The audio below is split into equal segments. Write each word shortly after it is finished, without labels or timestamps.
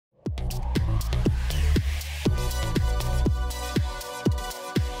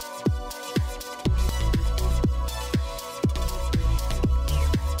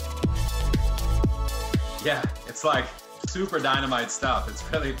Yeah, it's like super dynamite stuff. It's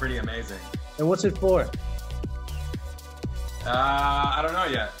really pretty amazing. And what's it for? I don't know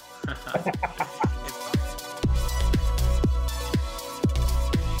yet.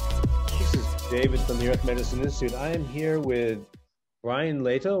 This is David from the Earth Medicine Institute. I am here with Bryen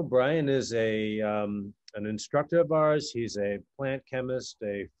Lehto. Bryen is an instructor of ours. He's a plant chemist,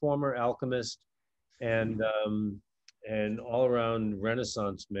 a former alchemist, and all-around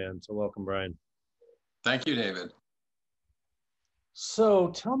Renaissance man. So welcome, Bryen. Thank you, David. So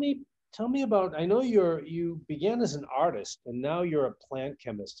tell me about. I know you began as an artist, and now you're a plant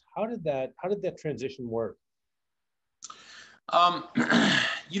chemist. How did that transition work? When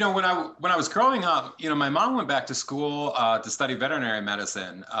I was growing up, my mom went back to school to study veterinary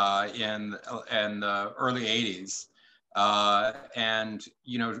medicine in the early 80s. And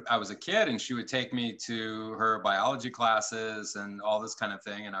I was a kid, and she would take me to her biology classes and all this kind of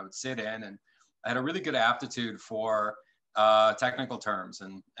thing, and I would sit in, and I had a really good aptitude for technical terms,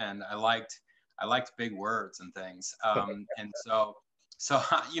 and I liked big words and things. And so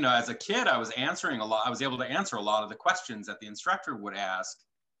as a kid, I was able to answer a lot of the questions that the instructor would ask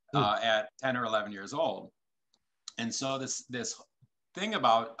at 10 or 11 years old. And so this thing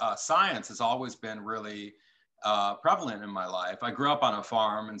about science has always been really prevalent in my life. I grew up on a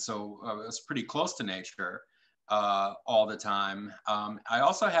farm, and so I was pretty close to nature all the time. I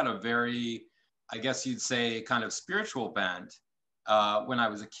also had a very, I guess you'd say, kind of spiritual bent. When I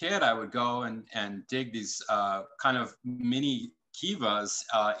was a kid, I would go and dig these kind of mini kivas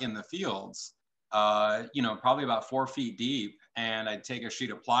in the fields, probably about 4 feet deep. And I'd take a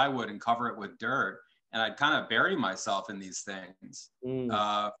sheet of plywood and cover it with dirt. And I'd kind of bury myself in these things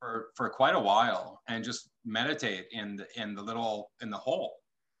for quite a while, and just meditate in the hole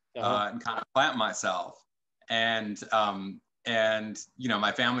and kind of plant myself. And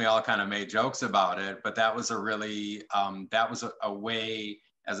my family all kind of made jokes about it, but that was a way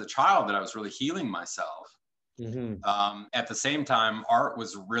as a child that I was really healing myself. Mm-hmm. At the same time, art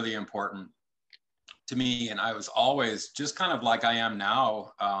was really important to me, and I was always just kind of like I am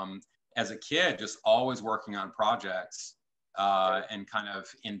now, as a kid, just always working on projects and kind of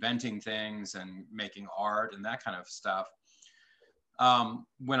inventing things and making art and that kind of stuff.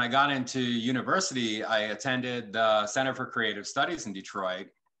 When I got into university, I attended the Center for Creative Studies in Detroit,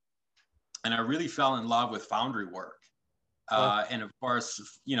 and I really fell in love with foundry work. And of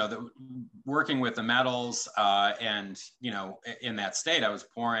course, working with the metals and, in that state, I was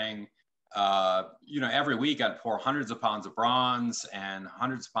pouring, every week I'd pour hundreds of pounds of bronze and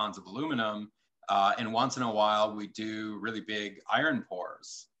hundreds of pounds of aluminum. And once in a while, we do really big iron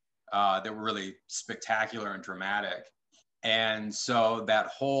pours that were really spectacular and dramatic. And so that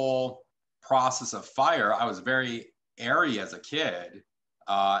whole process of fire, I was very airy as a kid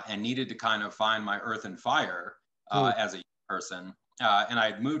and needed to kind of find my earth and fire as a person. And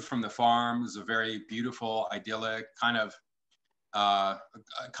I'd moved from the farm. It was a very beautiful, idyllic kind of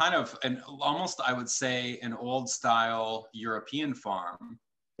an almost, I would say, an old style European farm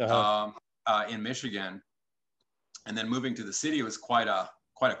in Michigan. And then moving to the city was quite a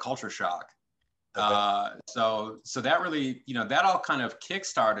culture shock. Okay. So that really, that all kind of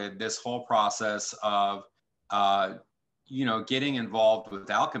kickstarted this whole process of, getting involved with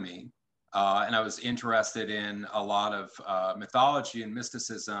alchemy. And I was interested in a lot of mythology and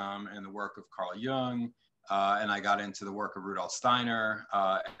mysticism and the work of Carl Jung. And I got into the work of Rudolf Steiner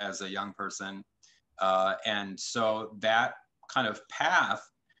as a young person. And so that kind of path,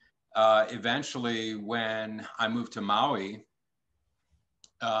 eventually when I moved to Maui,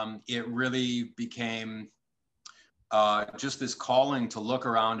 it really became just this calling to look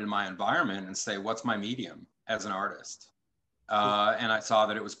around in my environment and say, what's my medium as an artist? And I saw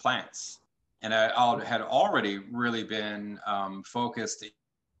that it was plants. And I had already really been focused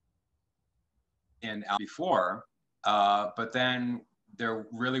in before, but then there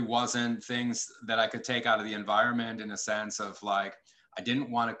really wasn't things that I could take out of the environment, in a sense of like, I didn't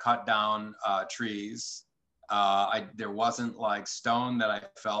want to cut down trees. There wasn't like stone that I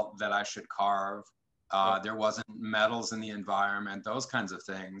felt that I should carve. There wasn't metals in the environment, those kinds of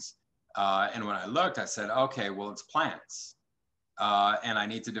things. And when I looked, I said, okay, well, it's plants. And I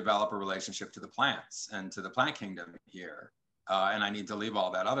need to develop a relationship to the plants and to the plant kingdom here. And I need to leave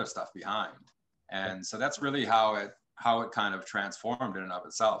all that other stuff behind. And so that's really how it kind of transformed in and of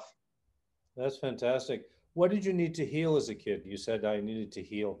itself. That's fantastic. What did you need to heal as a kid? You said I needed to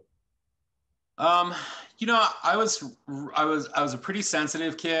heal. I was a pretty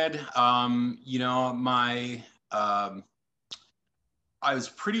sensitive kid. I was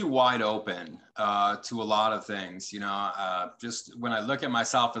pretty wide open to a lot of things. Just when I look at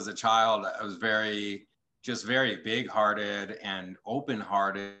myself as a child, I was very just very big-hearted and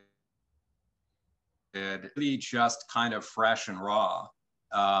open-hearted, really just kind of fresh and raw.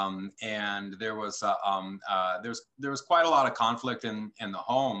 And there was quite a lot of conflict in the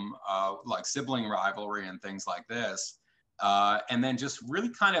home, like sibling rivalry and things like this. And then just really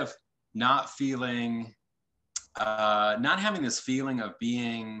kind of not feeling, not having this feeling of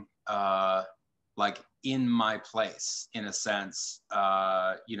being like in my place, in a sense,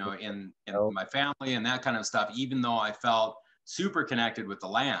 you know, in my family and that kind of stuff, even though I felt super connected with the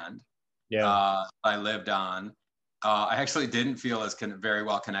land I lived on. I actually didn't feel as very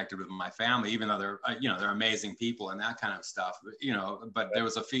well connected with my family, even though they're, you know, they're amazing people and that kind of stuff, you know, but there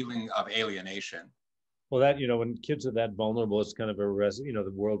was a feeling of alienation. Well, that, you know, when kids are that vulnerable, it's kind of you know,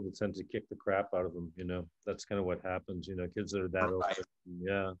 the world will tend to kick the crap out of them, you know, that's kind of what happens, you know, kids that are that open.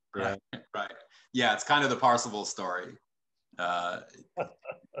 Yeah. Right. Right. Yeah. It's kind of the Parsival story.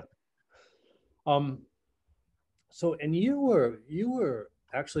 So, and you were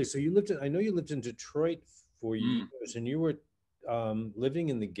actually, so you lived in, I know you lived in Detroit for years, and you were living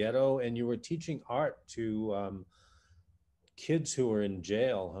in the ghetto, and you were teaching art to kids who were in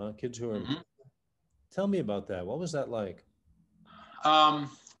jail, huh? Kids who were in, tell me about that. What was that like?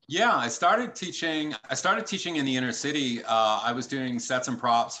 Yeah, I started teaching in the inner city. I was doing sets and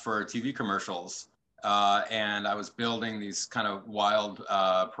props for TV commercials. And I was building these kind of wild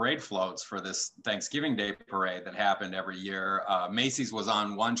parade floats for this Thanksgiving Day parade that happened every year. Macy's was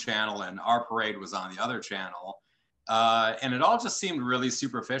on one channel and our parade was on the other channel. And it all just seemed really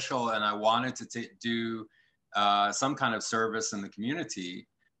superficial, and I wanted to do some kind of service in the community.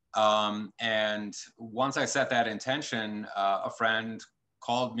 And once I set that intention, a friend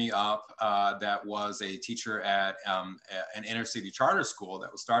called me up that was a teacher at an inner city charter school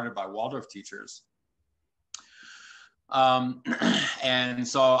that was started by Waldorf teachers. And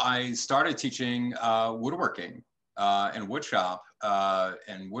so I started teaching woodworking and woodshop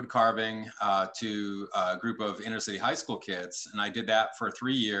and wood carving to a group of inner city high school kids. And I did that for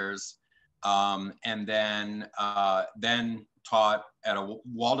 3 years. And then taught at a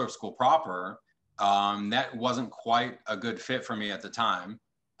Waldorf school proper. That wasn't quite a good fit for me at the time.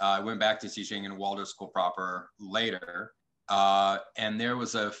 I went back to teaching in Waldorf school proper later. And there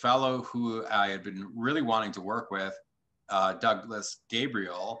was a fellow who I had been really wanting to work with, Douglas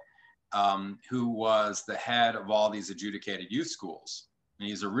Gabriel, who was the head of all these adjudicated youth schools. And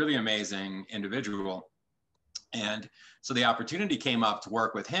he's a really amazing individual. And so the opportunity came up to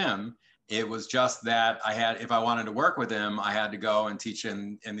work with him. It was just that if I wanted to work with him, I had to go and teach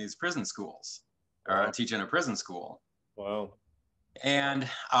in these prison schools, or teach in a prison school. Wow. And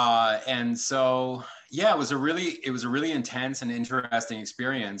so, yeah, it was a really intense and interesting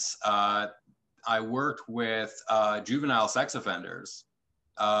experience. I worked with juvenile sex offenders,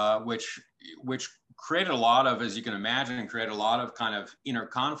 which created a lot of, as you can imagine, created a lot of kind of inner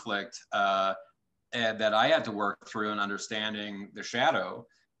conflict that I had to work through in understanding the shadow.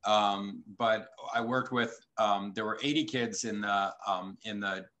 But I worked with, there were 80 kids in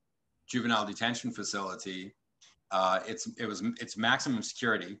the juvenile detention facility. It's maximum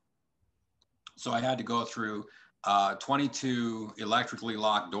security. So I had to go through 22 electrically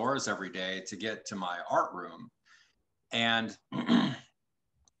locked doors every day to get to my art room. And,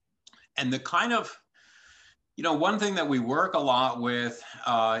 and the kind of, you know, one thing that we work a lot with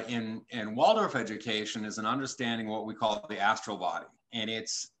in Waldorf education is an understanding what we call the astral body. And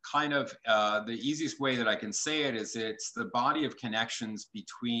it's kind of, the easiest way that I can say it is it's the body of connections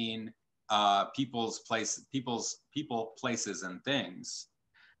between people, places, and things.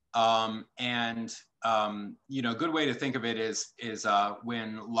 You know, a good way to think of it is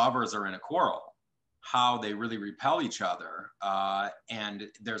when lovers are in a quarrel, how they really repel each other. And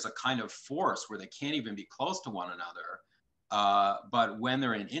there's a kind of force where they can't even be close to one another. But when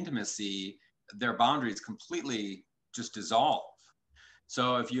they're in intimacy, their boundaries completely just dissolve.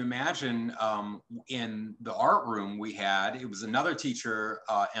 So if you imagine in the art room it was another teacher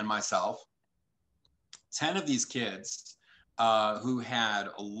and myself, 10 of these kids who had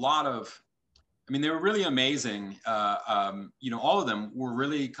a lot of, I mean, they were really amazing. You know, all of them were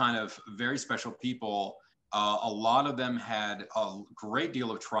really kind of very special people. A lot of them had a great deal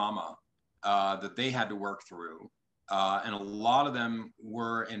of trauma that they had to work through. And a lot of them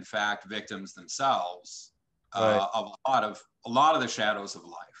were in fact victims themselves of a lot of the shadows of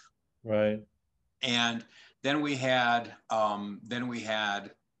life. Right. And then we had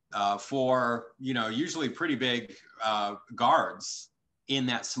 4, you know, usually pretty big guards in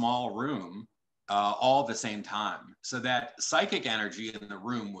that small room all at the same time. So that psychic energy in the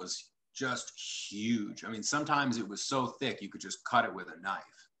room was just huge. I mean, sometimes it was so thick you could just cut it with a knife.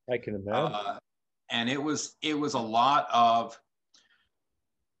 I can imagine. and it was a lot of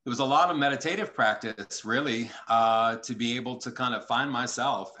meditative practice, really, to be able to kind of find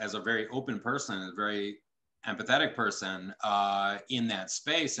myself as a very open person, a very empathetic person in that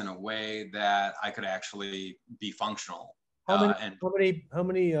space in a way that I could actually be functional. How many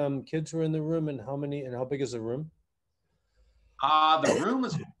kids were in the room, and how big is the room? The room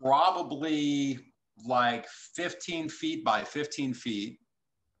was probably like 15 feet by 15 feet.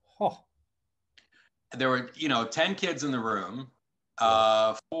 Oh. There were, 10 kids in the room,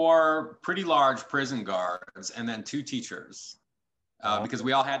 4 pretty large prison guards, and then 2 teachers, because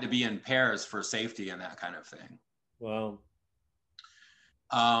we all had to be in pairs for safety and that kind of thing. Wow.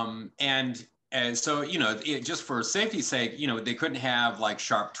 And so, just for safety's sake, they couldn't have like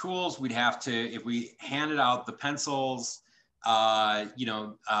sharp tools. We'd have to, if we handed out the pencils, we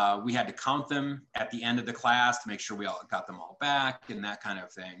had to count them at the end of the class to make sure we all got them all back and that kind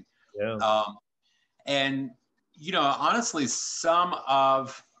of thing. Yeah. And, honestly, how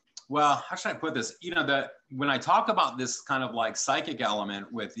should I put this? When I talk about this kind of like psychic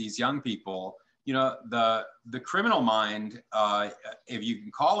element with these young people, the criminal mind, if you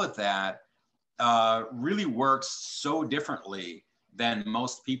can call it that, really works so differently than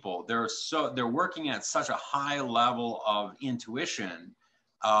most people. They're working at such a high level of intuition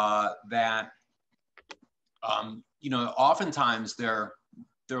that oftentimes they're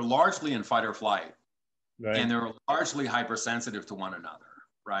largely in fight or flight, right. And they're largely hypersensitive to one another,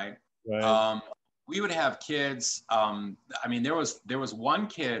 right? Right. We would have kids. There was one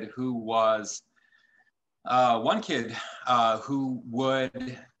kid who was who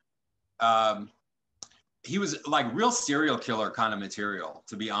would. He was like real serial killer kind of material,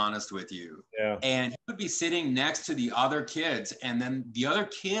 to be honest with you. Yeah. And he would be sitting next to the other kids, and then the other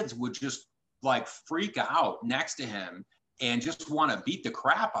kids would just like freak out next to him and just want to beat the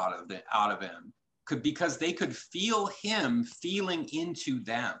crap out of him, because they could feel him feeling into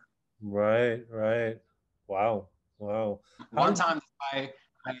them. Right. Wow. One time,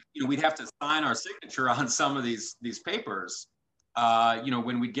 we'd have to sign our signature on some of these papers,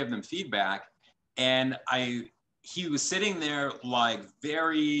 when we'd give them feedback. And he was sitting there like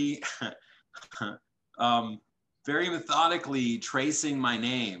very, very methodically tracing my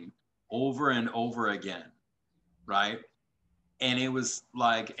name over and over again, right? And it was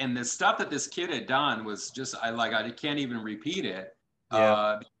like, and the stuff that this kid had done was just, I can't even repeat it.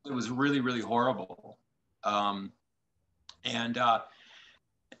 Yeah. It was really, really horrible. And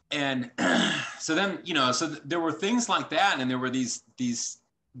so then, so there were things like that, and there were these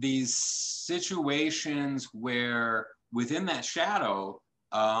situations where within that shadow,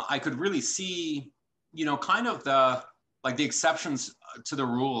 I could really see, kind of the exceptions to the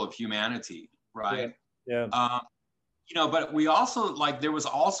rule of humanity, right? Yeah. But we also there was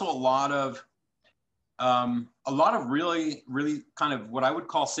also a lot of really, really kind of what I would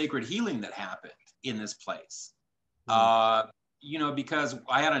call sacred healing that happened in this place. Because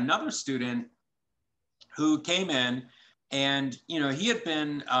I had another student who came in, and he had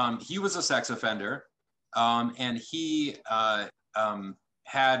been he was a sex offender, and he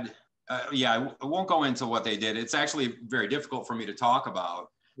had I won't go into what they did. It's actually very difficult for me to talk about.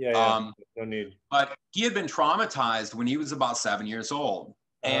 No need. But he had been traumatized when he was about 7 years old.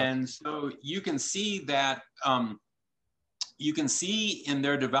 And so you can see that, you can see in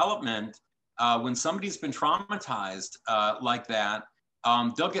their development, when somebody's been traumatized like that,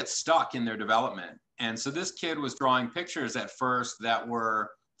 they'll get stuck in their development. And so this kid was drawing pictures at first that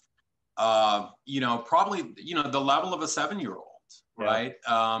were, probably, the level of a 7-year-old. Right.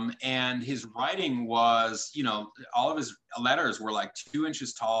 And his writing was, all of his letters were like 2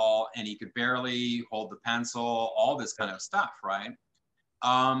 inches tall, and he could barely hold the pencil, all this kind of stuff. Right.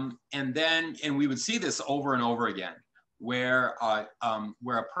 And we would see this over and over again, where a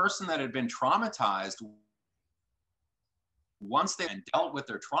person that had been traumatized, once they had dealt with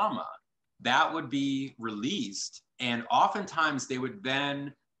their trauma, that would be released. And oftentimes they would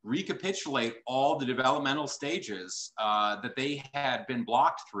then recapitulate all the developmental stages that they had been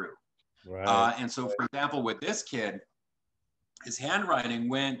blocked through. Right. And so, for example, with this kid, his handwriting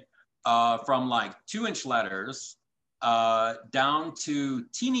went from like 2-inch letters down to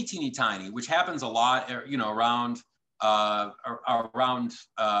teeny tiny, which happens a lot, around 4th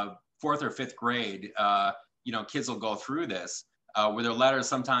or 5th grade. Kids will go through this where their letters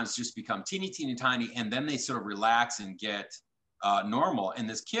sometimes just become teeny tiny, and then they sort of relax and get normal. And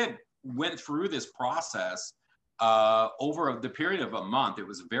this kid went through this process over the period of a month. It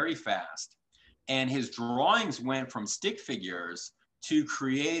was very fast. And his drawings went from stick figures to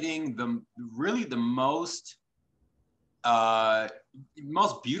creating the most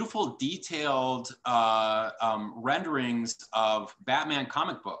most beautiful, detailed renderings of Batman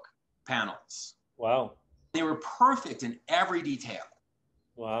comic book panels. Wow. They were perfect in every detail.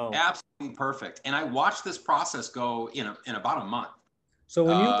 Wow. Absolutely perfect. And I watched this process go in about a month. So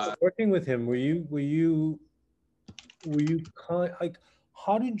when you were working with him, like,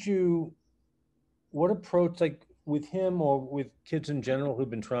 how did you, what approach, like with him or with kids in general who've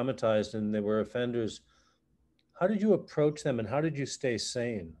been traumatized and they were offenders, how did you approach them and how did you stay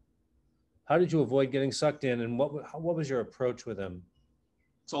sane? How did you avoid getting sucked in, and what was your approach with them?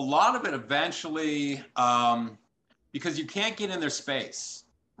 So a lot of it eventually, because you can't get in their space,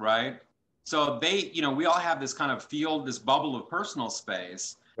 right? So they, we all have this kind of field, this bubble of personal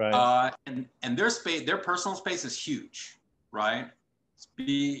space, Right. And their space, their personal space is huge, right?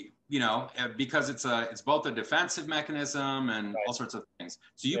 Because it's both a defensive mechanism and all sorts of things.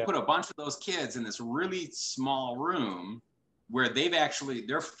 So you put a bunch of those kids in this really small room where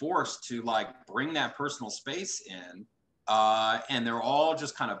they're forced to like bring that personal space in, and they're all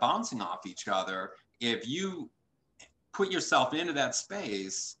just kind of bouncing off each other. If you put yourself into that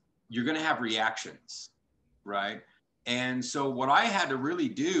space, you're going to have reactions, right? And so what I had to really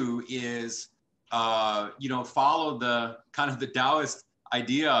do is, follow the kind of the Taoist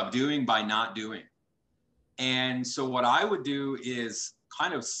idea of doing by not doing. And so what I would do is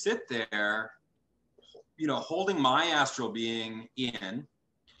kind of sit there, holding my astral being in,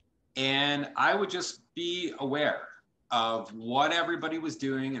 and I would just be aware of what everybody was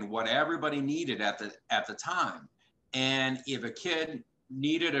doing and what everybody needed at the time. And if a kid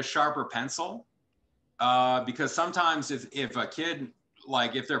needed a sharper pencil, because sometimes if a kid,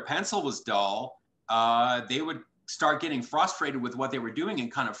 like if their pencil was dull, they would start getting frustrated with what they were doing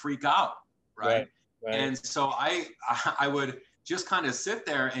and kind of freak out, right? Right. And so I would just kind of sit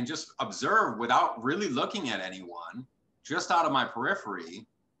there and just observe without really looking at anyone, just out of my periphery.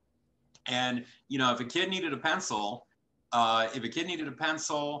 And if a kid needed a pencil,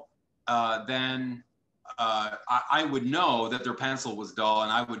 then I would know that their pencil was dull,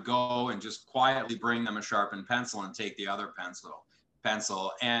 and I would go and just quietly bring them a sharpened pencil and take the other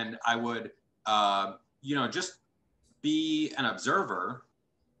pencil. And I would, just be an observer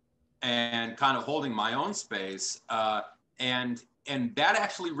and kind of holding my own space. And that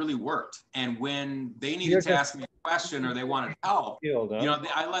actually really worked. And when they needed to ask me a question or they wanted help,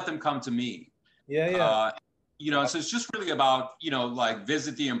 I let them come to me. Yeah. So it's just really about, like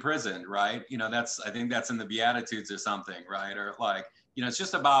visit the imprisoned, right? I think that's in the Beatitudes or something, right? Or like, it's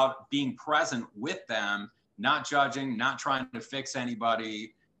just about being present with them, not judging, not trying to fix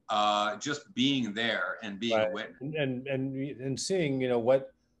anybody, just being there and being a witness. And seeing,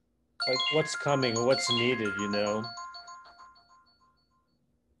 what's coming or what's needed,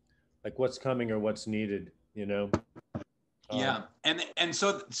 like what's coming or what's needed, Yeah. And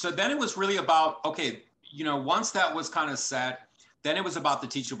so then it was really about, okay, once that was kind of set, then it was about the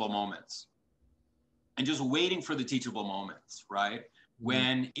teachable moments and just waiting for the teachable moments, right? Mm-hmm.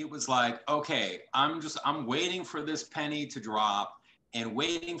 When it was like, okay, I'm waiting for this penny to drop and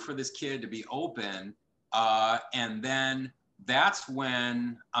waiting for this kid to be open. And then that's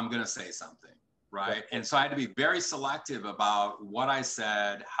when I'm going to say something, right? And so I had to be very selective about what I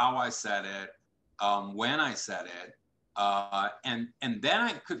said, how I said it, when I said it. And then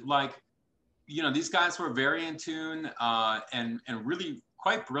I could these guys were very in tune and really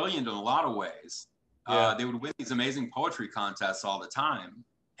quite brilliant in a lot of ways. They would win these amazing poetry contests all the time.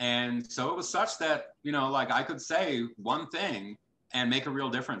 And so it was such that, I could say one thing and make a real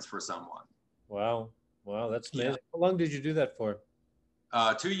difference for someone. Wow. That's amazing. Yeah. How long did you do that for?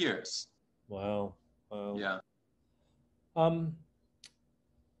 2 years. Wow. Yeah. And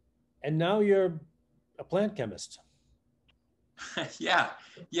now you're a plant chemist. Yeah.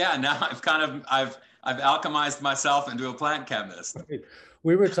 Now I've alchemized myself into a plant chemist.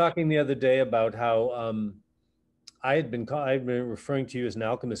 We were talking the other day about how I've been referring to you as an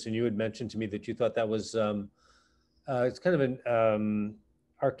alchemist, and you had mentioned to me that you thought that was it's kind of an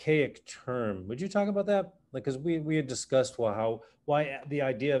archaic term. Would you talk about that? Because we had discussed why the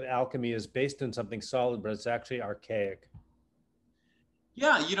idea of alchemy is based on something solid, but it's actually archaic.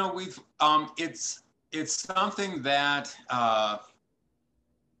 Yeah, we've it's something that how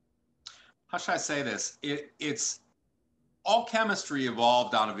should I say this? It's all chemistry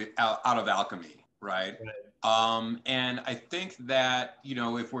evolved out of alchemy, right? And I think that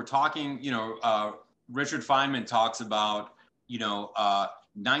if we're talking, Richard Feynman talks about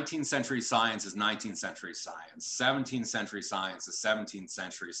 19th century science is 19th century science, 17th century science is 17th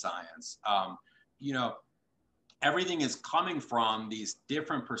century science. everything is coming from these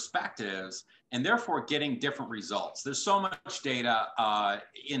different perspectives and therefore getting different results. There's so much data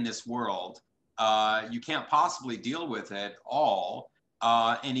in this world. You can't possibly deal with it all.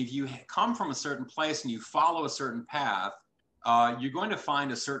 And if you come from a certain place and you follow a certain path, you're going to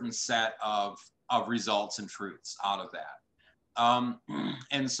find a certain set of results and truths out of that.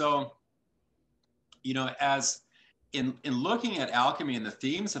 And so, you know, as in looking at alchemy and the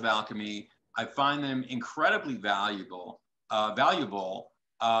themes of alchemy, I find them incredibly valuable,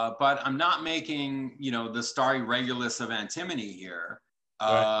 but I'm not making, you know, the Starry Regulus of antimony here.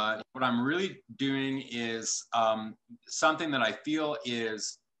 Right. What I'm really doing is something that I feel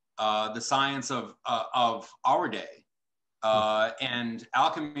is the science of our day. And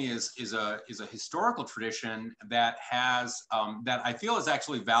alchemy is a historical tradition that has that I feel is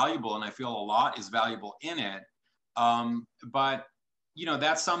actually valuable, and I feel a lot is valuable in it. But you know,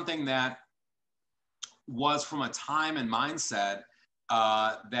 that's something that was from a time and mindset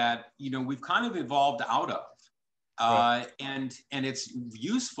that, you know, we've kind of evolved out of. Right. And it's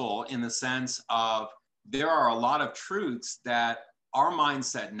useful in the sense of there are a lot of truths that our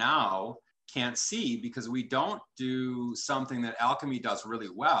mindset now can't see because we don't do something that alchemy does really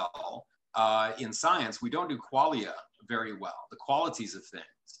well in science. We don't do qualia very well, the qualities of things.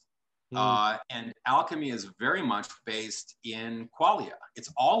 And alchemy is very much based in qualia.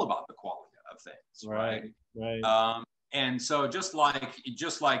 It's all about the qualia of things, right? Right. And so just like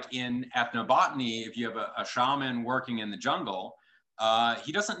in ethnobotany, if you have a shaman working in the jungle,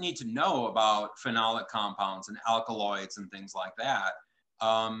 he doesn't need to know about phenolic compounds and alkaloids and things like that.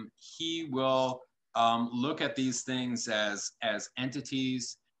 He will look at these things as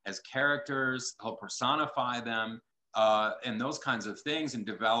entities, as characters. He'll personify them and those kinds of things, and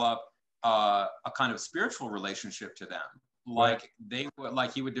develop a kind of spiritual relationship to them, like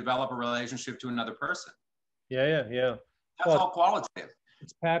he would develop a relationship to another person. Yeah. That's all qualitative.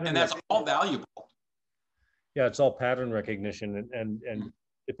 It's pattern, and that's all valuable. Yeah, it's all pattern recognition, and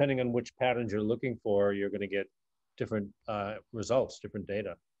depending on which patterns you're looking for, you're going to get different results, different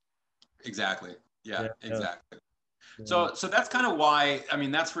data. Exactly. Yeah, exactly. Yeah. So that's kind of why. I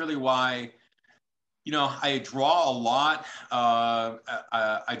mean, that's really why. You know, I draw a lot.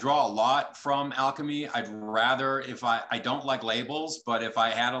 I draw a lot from alchemy. I'd rather, if I don't like labels, but if I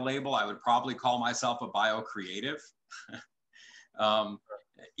had a label, I would probably call myself a bio-creative.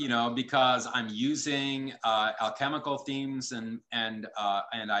 You know, because I'm using alchemical themes and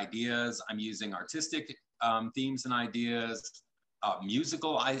ideas. I'm using artistic themes and ideas,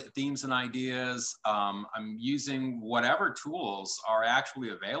 musical themes and ideas. I'm using whatever tools are actually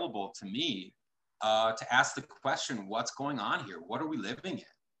available to me to ask the question, what's going on here? What are we living in?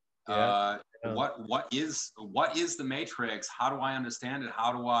 What is the matrix? How do I understand it?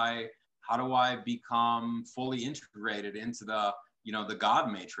 How do I become fully integrated into the, you know, the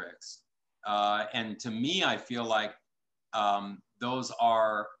God matrix? And to me, I feel like those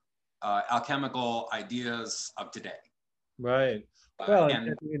are alchemical ideas of today. Right. Well,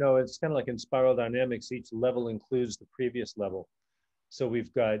 and you know, it's kind of like in spiral dynamics, each level includes the previous level. So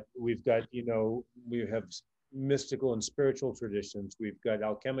we've got, you know, we have mystical and spiritual traditions. We've got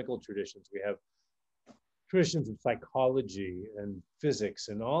alchemical traditions. We have traditions of psychology and physics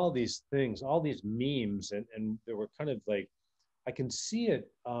and all these things, all these memes. And they were kind of like, I can see it.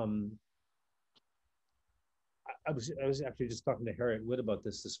 I was actually just talking to Harriet Witt about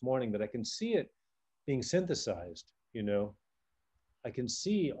this morning, but I can see it being synthesized, you know. I can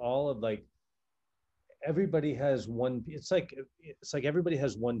see all of, like, everybody has one, it's like everybody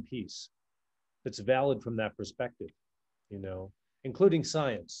has one piece that's valid from that perspective, you know, including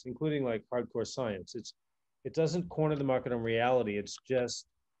science, including like hardcore science. It doesn't corner the market on reality. It's just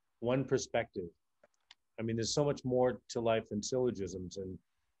one perspective. I mean, there's so much more to life than syllogisms, and,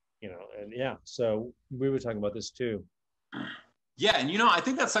 you know, and yeah, so we were talking about this too. Yeah, and you know, I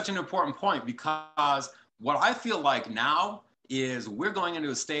think that's such an important point, because what I feel like now is we're going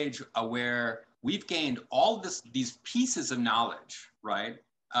into a stage where we've gained all these pieces of knowledge, right?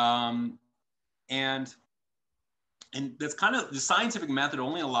 And that's kind of, the scientific method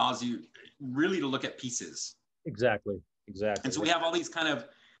only allows you really to look at pieces. Exactly. And so we have all these kind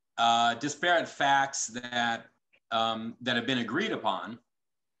of disparate facts that have been agreed upon.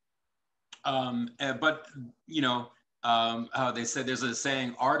 But, you know, they said there's a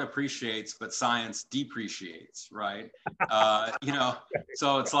saying, art appreciates, but science depreciates, right? You know,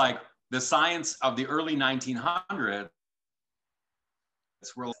 so it's like the science of the early 1900s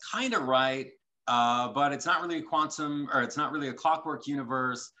were kind of right, but it's not really a quantum, or it's not really a clockwork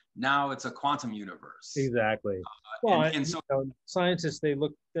universe. Now it's a quantum universe. Exactly. Well, and so, you know, scientists,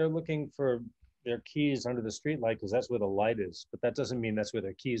 they're looking for their keys under the street light because that's where the light is, but that doesn't mean that's where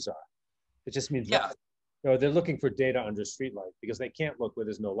their keys are. It just means that Yeah, they're looking for data under street light because they can't look where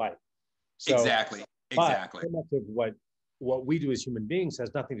there's no light. So, exactly, but exactly. so much of what we do as human beings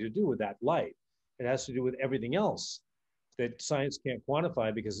has nothing to do with that light. It has to do with everything else that science can't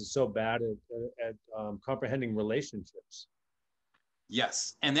quantify because it's so bad at comprehending relationships.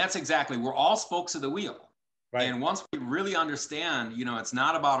 Yes, and that's exactly, we're all spokes of the wheel. Right. And once we really understand, it's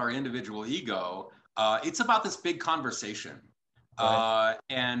not about our individual ego, it's about this big conversation. Right.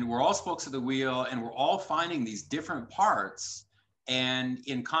 And we're all spokes of the wheel, and we're all finding these different parts. And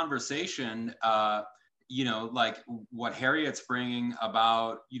in conversation, like what Harriet's bringing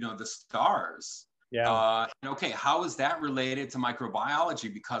about, the stars. Yeah. And okay, how is that related to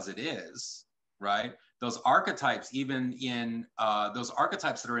microbiology? Because it is, right? Those archetypes, even in those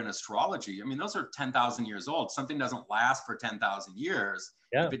archetypes that are in astrology, I mean, those are 10,000 years old. Something doesn't last for 10,000 years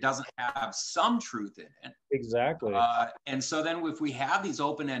Yeah. if it doesn't have some truth in it. Exactly. And so then if we have these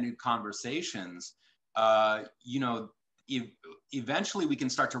open-ended conversations, eventually we can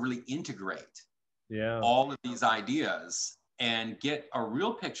start to really integrate all of these ideas and get a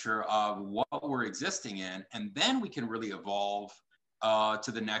real picture of what we're existing in. And then we can really evolve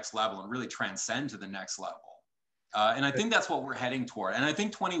to the next level and really transcend to the next level. And I think that's what we're heading toward. And I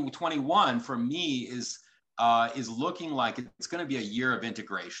think 2021 for me is looking like it's going to be a year of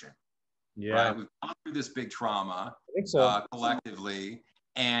integration. Yeah. Right? We've gone through this big trauma I think so. collectively.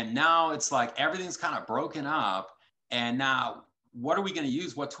 And now it's like everything's kind of broken up. And now what are we going to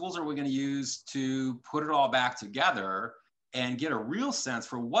use? What tools are we going to use to put it all back together and get a real sense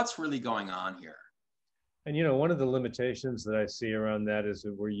for what's really going on here? And one of the limitations that I see around that is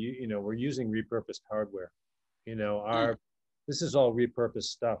that we're using repurposed hardware. This is all repurposed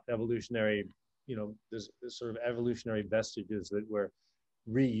stuff, evolutionary. There's sort of evolutionary vestiges that we're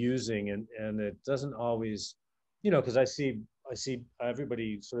reusing, and it doesn't always, because I see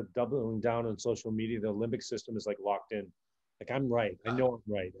everybody sort of doubling down on social media. The limbic system is like locked in. Like, I'm right. I know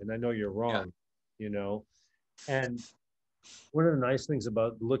I'm right, and I know you're wrong. And one of the nice things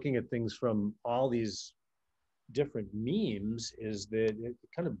about looking at things from all these different memes is that it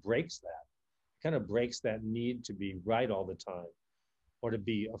kind of breaks that. It kind of breaks that need to be right all the time or to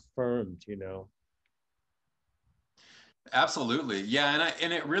be affirmed. Absolutely. Yeah.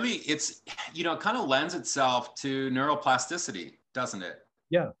 And it really, it's, kind of lends itself to neuroplasticity, doesn't it?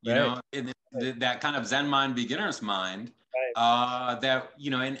 Yeah. That kind of Zen mind, beginner's mind, right. that,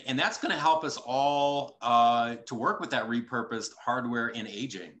 and that's going to help us all to work with that repurposed hardware in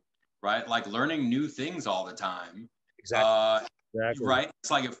aging, right? Like learning new things all the time. Exactly. Exactly. Right.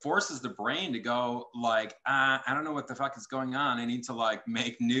 It's like it forces the brain to go like, I don't know what the fuck is going on. I need to like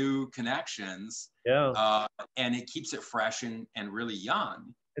make new connections. Yeah. And it keeps it fresh and really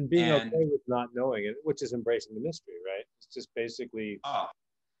young. And being okay with not knowing it, which is embracing the mystery, right? It's just basically,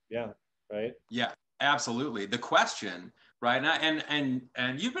 yeah, right? Yeah, absolutely. The question, right? And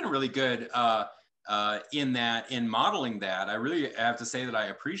you've been really good in modeling that. I really have to say that I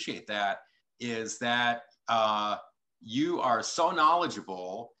appreciate that, is that you are so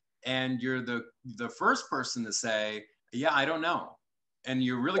knowledgeable and you're the first person to say, yeah, I don't know. And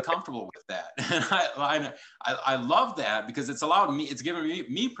you're really comfortable with that. And I love that because it's given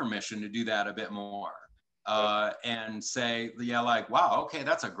me permission to do that a bit more and say, yeah, like, wow, okay,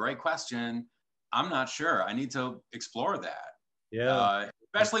 that's a great question. I'm not sure. I need to explore that. Yeah.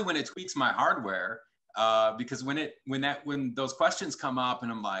 Especially when it tweaks my hardware, because when those questions come up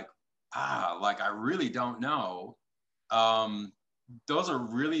and I'm like, like I really don't know. Those are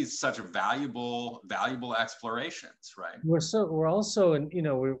really such valuable explorations, right? We're also, and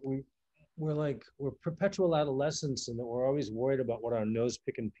we're perpetual adolescents, and we're always worried about what our nose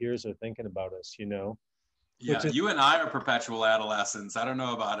picking peers are thinking about us. Yeah, you and I are perpetual adolescents. I don't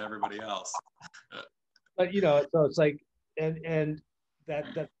know about everybody else. But so it's like, and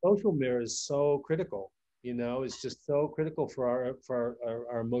that social mirror is so critical. It's just so critical for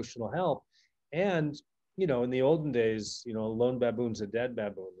our emotional health. And in the olden days, a lone baboon's a dead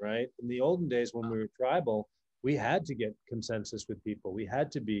baboon, right? In the olden days when we were tribal, we had to get consensus with people. We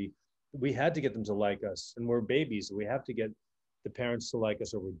had to get them to like us. And we're babies. We have to get the parents to like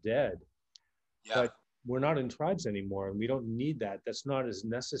us or we're dead. Yeah. But we're not in tribes anymore, and we don't need that. That's not as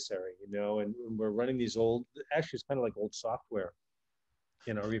necessary, and we're running these actually it's kind of like old software.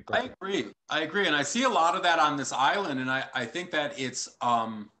 I agree. And I see a lot of that on this island. And I think that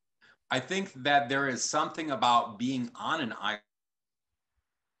I think that there is something about being on an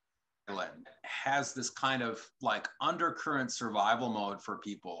island has this kind of like undercurrent survival mode for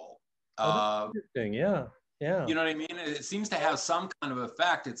people. Interesting. Yeah. Yeah. You know what I mean? It seems to have some kind of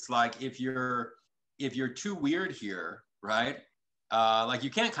effect. It's like if you're too weird here, right? Like you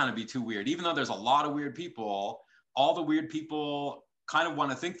can't kind of be too weird, even though there's a lot of weird people. All the weird people kind of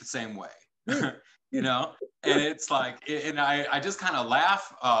want to think the same way, you know. And it's like, and I just kind of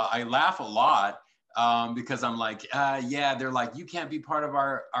laugh. I laugh a lot because I'm like, yeah, they're like, you can't be part of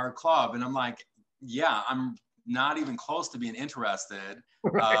our club, and I'm like, yeah, I'm not even close to being interested.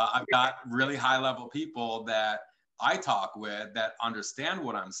 Right. I've got really high level people that I talk with that understand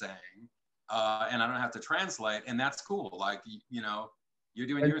what I'm saying, and I don't have to translate, and that's cool. Like, you know, you're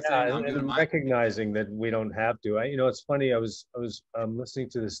doing And your yeah, thing, I'm doing and mine. recognizing that we don't have to. You know, it's funny. I was listening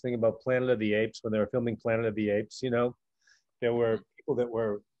to this thing about Planet of the Apes when they were filming Planet of the Apes. You know, there were people that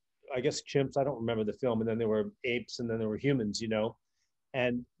were, I guess, chimps. I don't remember the film. And then there were apes, and then there were humans. You know,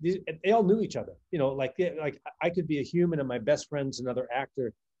 and they all knew each other. You know, like I could be a human, and my best friend's another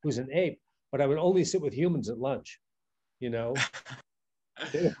actor who's an ape, but I would only sit with humans at lunch. You know.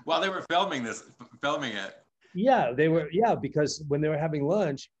 While they were filming it. Yeah, they were. Yeah, because when they were having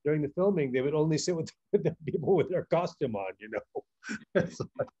lunch during the filming, they would only sit with the people with their costume on. You know. It's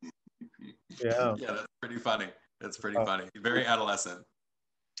like, yeah. Yeah, that's pretty funny. That's pretty Uh, funny. Very adolescent.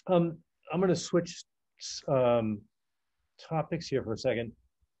 um, I'm going to switch um, topics here for a second.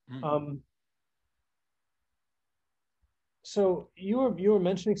 Mm. Um, so you were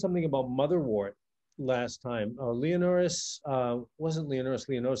mentioning something about Motherwort last time. Leonurus wasn't Leonurus.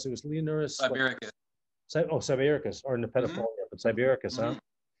 Leonurus. It was Leonurus. What? Sibericus. Oh, sibericus or Mm-hmm. Nepetophilia, but sibericus, huh?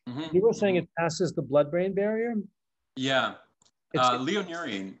 Mm-hmm. You were saying Mm-hmm. it passes the blood-brain barrier. Yeah. It's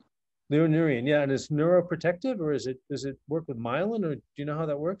Leonurine. Leonurian, yeah, and it's neuroprotective, or does it work with myelin, or do you know how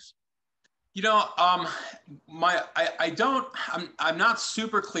that works? You know, I don't, I'm not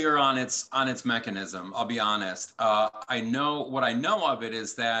super clear on its mechanism. I'll be honest. I know what I know of it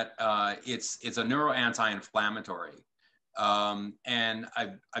is that it's a neuro anti-inflammatory, and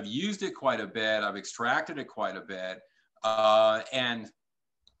I've used it quite a bit. I've extracted it quite a bit, and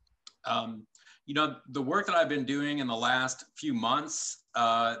you know, the work that I've been doing in the last few months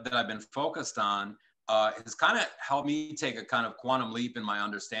that I've been focused on has kind of helped me take a kind of quantum leap in my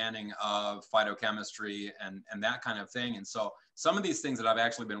understanding of phytochemistry and that kind of thing. And so some of these things that I've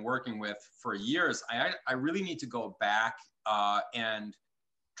actually been working with for years, I really need to go back and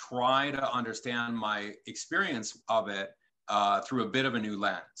try to understand my experience of it through a bit of a new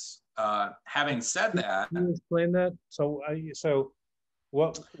lens. Having said that, Can you explain that? So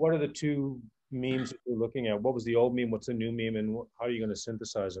what are the two memes that you're looking at? What was the old meme? What's the new meme? And how are you going to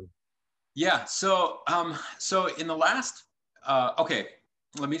synthesize them? yeah. So in the last, okay,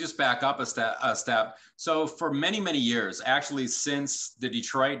 let me just back up a step. So for many, many years, actually since the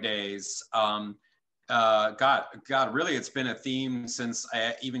Detroit days, really, it's been a theme since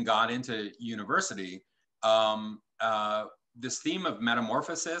I even got into university. This theme of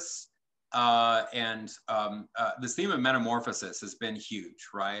metamorphosis this theme of metamorphosis has been huge,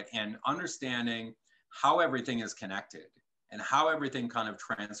 right? And understanding how everything is connected and how everything kind of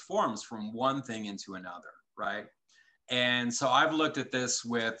transforms from one thing into another, right? And so I've looked at this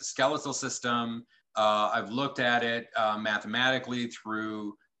with the skeletal system. I've looked at it mathematically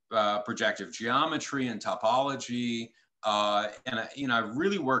through projective geometry and topology. You know, I've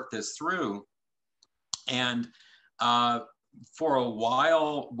really worked this through. And for a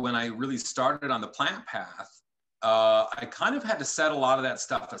while, when I really started on the plant path, I kind of had to set a lot of that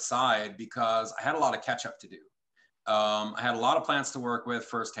stuff aside because I had a lot of catch up to do. I had a lot of plants to work with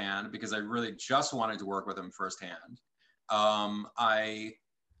firsthand because I really just wanted to work with them firsthand. I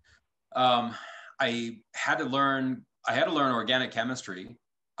had to learn. I had to learn organic chemistry.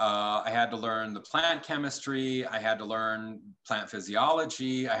 I had to learn the plant chemistry. I had to learn plant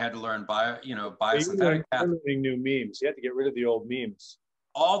physiology. I had to learn biosynthetic pathways. Learning new memes. You had to get rid of the old memes.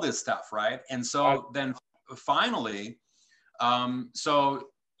 All this stuff, right? And so then finally, so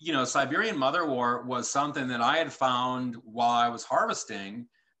you know, Siberian motherwort was something that I had found while I was harvesting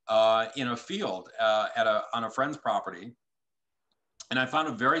in a field on a friend's property, and I found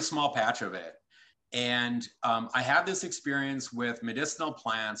a very small patch of it. And I had this experience with medicinal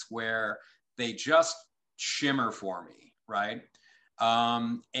plants where they just shimmer for me, right?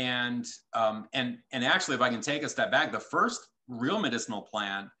 And actually, if I can take a step back, the first real medicinal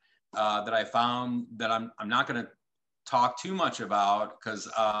plant that I found that I'm not going to talk too much about because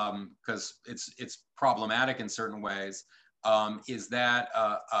it's problematic in certain ways is that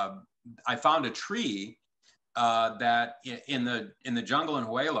I found a tree that in the jungle in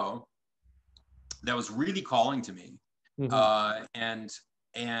Huelo that was really calling to me. Mm-hmm.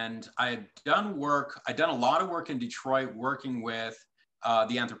 And I had done a lot of work in Detroit working with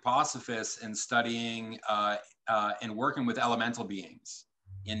the anthroposophists in studying and working with elemental beings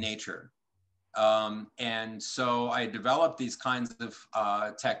in nature. And so I developed these kinds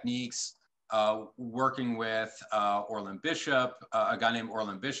of techniques working with Orland Bishop, a guy named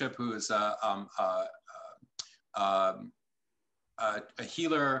Orland Bishop, who is a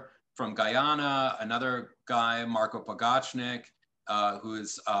healer from Guyana, another guy, Marco Pogachnik, who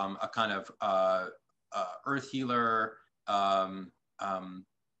is a kind of earth healer,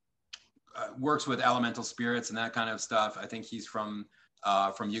 works with elemental spirits and that kind of stuff. I think he's from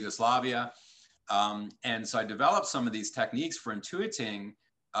Yugoslavia. And so I developed some of these techniques for intuiting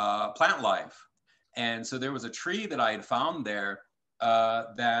plant life. And so there was a tree that I had found there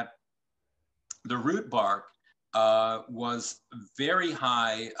that the root bark was very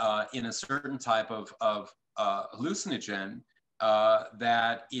high in a certain type of hallucinogen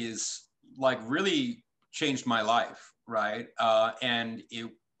that is like really changed my life, right? And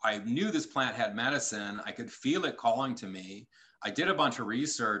I knew this plant had medicine. I could feel it calling to me. I did a bunch of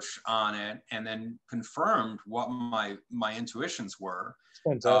research on it and then confirmed what my intuitions were.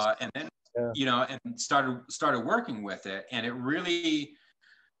 And then, you know, and started working with it. And it really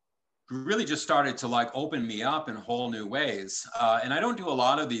just started to like open me up in whole new ways. And I don't do a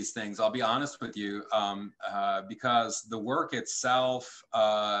lot of these things, I'll be honest with you, because the work itself,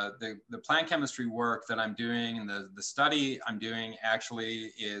 the plant chemistry work that I'm doing and the study I'm doing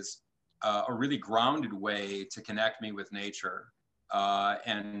actually is a really grounded way to connect me with nature.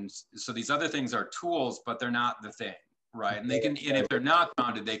 And so these other things are tools, but they're not the thing, right? And and if they're not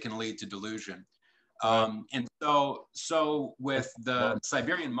grounded, they can lead to delusion. And so with the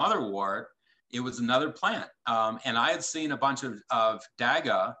Siberian motherwort, it was another plant. And I had seen a bunch of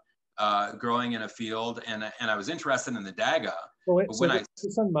daga growing in a field, and I was interested in the daga. Well, wait, so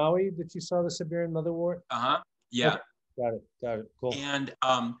it's on Maui that you saw the Siberian motherwort? Yeah. Okay. Got it. Cool.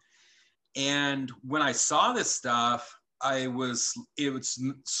 And when I saw this stuff, it was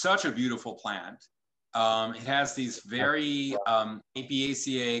such a beautiful plant. It has these very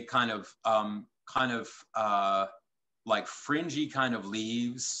Apiaceae kind of like fringy kind of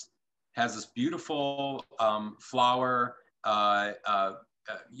leaves, has this beautiful flower,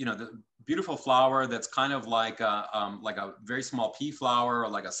 you know, the beautiful flower that's kind of like a very small pea flower or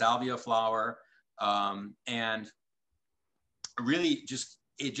like a salvia flower. And really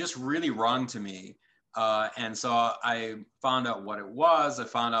it just really rung to me. And so I found out what it was. I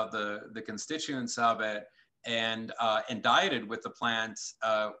found out the constituents of it, and dieted with the plant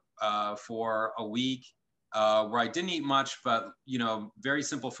for a week, where I didn't eat much, but you know, very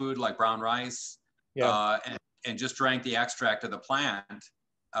simple food like brown rice, and just drank the extract of the plant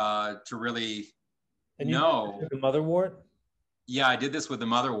to really know. The motherwort? Yeah, I did this with the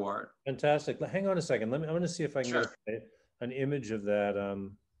motherwort. Fantastic. Hang on a second. I'm going to see if I can get an image of that.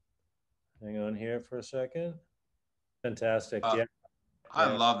 Hang on here for a second. Fantastic. I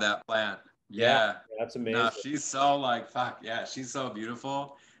love that plant. Yeah. That's amazing. No, she's so like, fuck yeah, she's so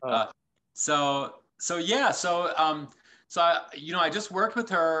beautiful. So I, you know, I just worked with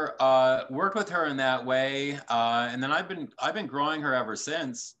her in that way, and then I've been growing her ever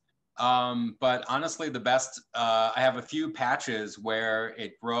since. But honestly, the best, I have a few patches where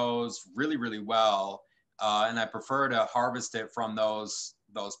it grows really, really well, and I prefer to harvest it from those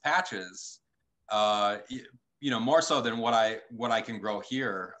patches. You know, more so than what I can grow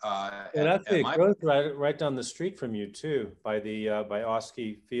here. And actually, it grows right down the street from you too, by by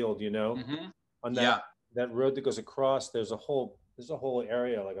Oski Field. You know, on that road that goes across, there's a whole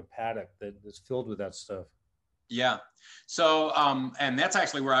area like a paddock that's filled with that stuff. Yeah. So and that's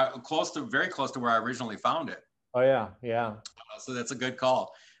actually where very close to where I originally found it. Oh yeah. So that's a good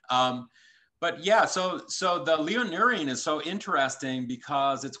call. But yeah, so the leonurine is so interesting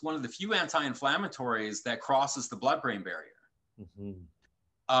because it's one of the few anti-inflammatories that crosses the blood-brain barrier.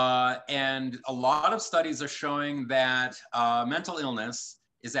 And a lot of studies are showing that mental illness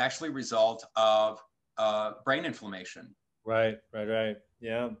is actually a result of brain inflammation. Right.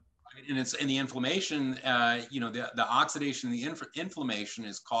 Yeah. And it's in the inflammation, you know, the oxidation, the inflammation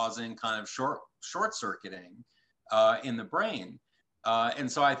is causing kind of short circuiting in the brain.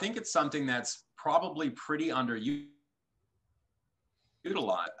 And so I think it's something that's probably pretty underutilized,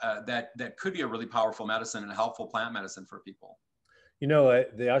 that could be a really powerful medicine and a helpful plant medicine for people. You know,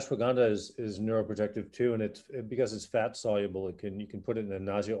 the ashwagandha is neuroprotective too, and it's because it's fat soluble. You can put it in a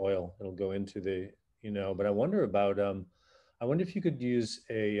nausea oil. It'll go into the, you know. But I wonder about I wonder if you could use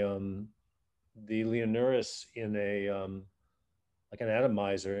the Leonurus in a like an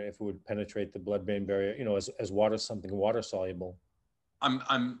atomizer, if it would penetrate the blood-brain barrier, you know, as water soluble.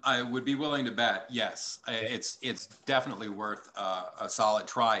 I would be willing to bet, yes. It's definitely worth a solid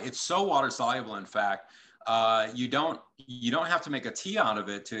try. It's so water soluble, in fact. You don't have to make a tea out of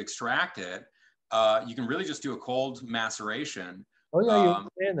it to extract it. You can really just do a cold maceration. Oh yeah, you were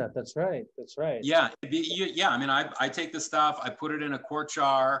saying that. That's right. That's right. Yeah, yeah. I mean, I take this stuff, I put it in a quart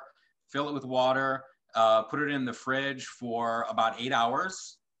jar, fill it with water, put it in the fridge for about 8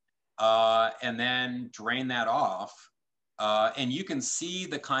 hours, and then drain that off. And you can see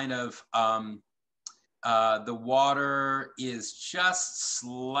the kind of, the water is just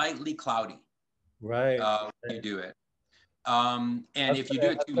slightly cloudy. Right. When you do it. And if you do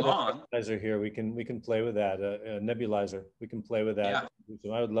it too long. Nebulizer here, we can play with that. A nebulizer, we can play with that. Yeah.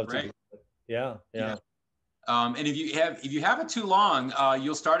 So I would love to do that. Yeah. And if you have it too long,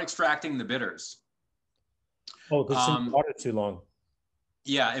 you'll start extracting the bitters. Oh, because it's in the water too long.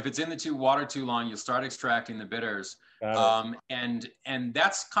 Yeah, if it's in the water too long, you'll start extracting the bitters. And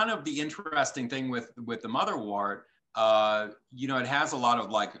that's kind of the interesting thing with the motherwort. You know, it has a lot of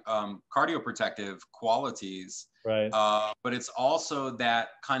like cardioprotective qualities, right? But it's also that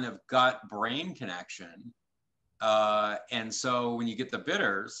kind of gut-brain connection. And so when you get the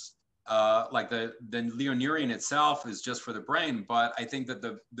bitters, like the Leonurian itself is just for the brain, but I think that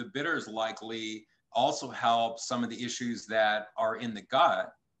the bitters likely also help some of the issues that are in the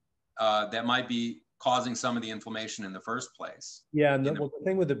gut that might be causing some of the inflammation in the first place. Yeah, and the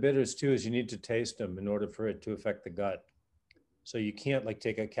thing with the bitters too is you need to taste them in order for it to affect the gut. So you can't like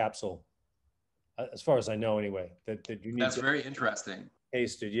take a capsule, as far as I know anyway, that you need. That's very interesting.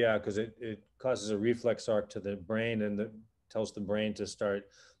 Taste it, yeah, because it causes a reflex arc to the brain and tells the brain to start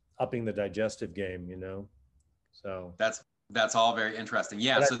upping the digestive game, you know? So that's all very interesting.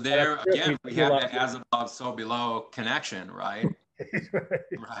 Yeah, so there again, we have that as above, so below connection, right?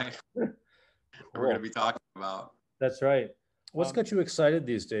 Right. Cool. We're going to be talking about. That's right. What's got you excited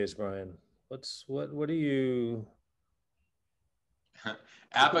these days, Bryen? What are you?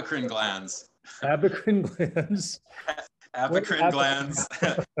 Apocrine glands. Apocrine glands. Apocrine glands,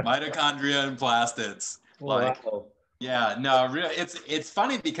 mitochondria, and plastids. Like, wow. Yeah, no, really, it's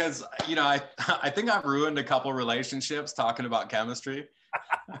funny because, you know, I think I've ruined a couple relationships talking about chemistry.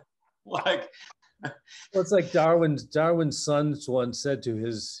 Like, well, it's like Darwin's son once said to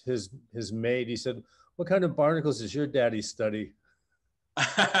his mate, he said, "What kind of barnacles does your daddy study?"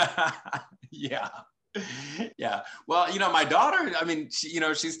 Yeah. Yeah. Well, you know, my daughter, I mean, she's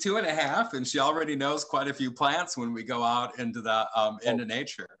 2.5 and she already knows quite a few plants when we go out into the into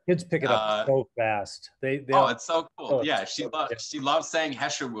nature. Kids pick it up so fast. It's so cool. Yeah, she loves saying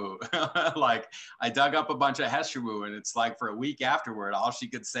heshawu. Like, I dug up a bunch of heshawu and it's like for a week afterward, all she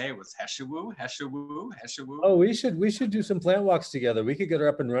could say was heshawu, heshawu, heshawu. Oh, we should do some plant walks together. We could get her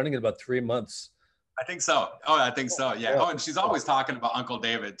up and running in about 3 months. I think so. Oh, I think so. Yeah. Oh, and she's always talking about Uncle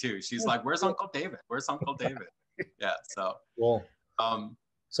David too. She's like, "Where's Uncle David? Where's Uncle David?" Yeah. So. Cool.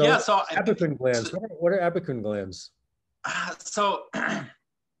 So yeah. So apocrine glands. What are apocrine glands?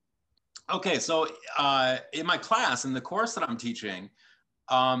 Okay. So in my class, in the course that I'm teaching,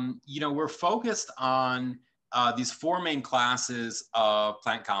 you know, we're focused on these 4 main classes of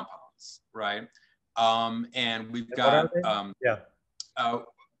plant compounds, right? And we've got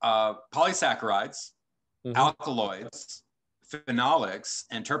polysaccharides, alkaloids, phenolics,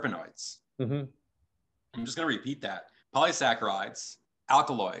 and terpenoids. I'm just going to repeat that. Polysaccharides,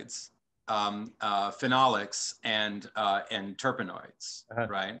 alkaloids, phenolics, and terpenoids,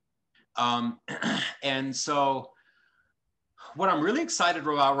 right? And so what I'm really excited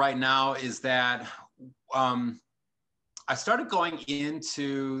about right now is that I started going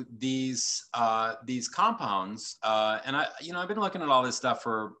into these compounds, and I've been looking at all this stuff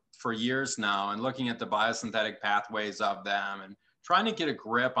for years now, and looking at the biosynthetic pathways of them, and trying to get a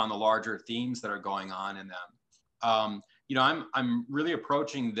grip on the larger themes that are going on in them. You know, I'm really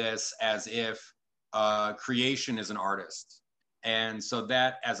approaching this as if creation is an artist, and so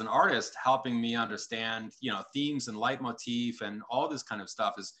that as an artist, helping me understand, you know, themes and leitmotif and all this kind of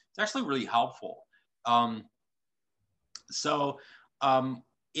stuff it's actually really helpful. So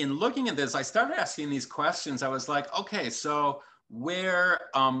in looking at this, I started asking these questions. I was like, okay, so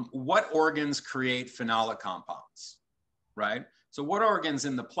what organs create phenolic compounds, right? So what organs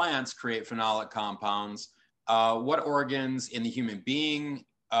in the plants create phenolic compounds? What organs in the human being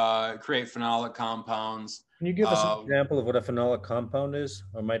create phenolic compounds? Can you give us an example of what a phenolic compound is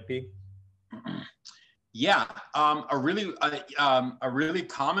or might be? Yeah, a really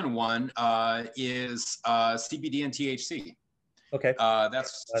common one is CBD and THC. Okay.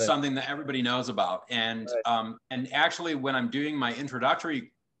 That's something that everybody knows about, and actually, when I'm doing my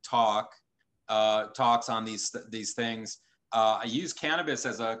introductory talks on these things, I use cannabis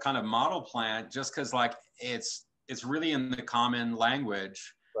as a kind of model plant just because like it's really in the common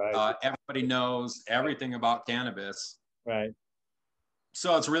language. Right. Everybody knows everything about cannabis. Right.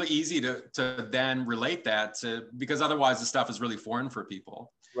 So it's really easy to then relate that to, because otherwise the stuff is really foreign for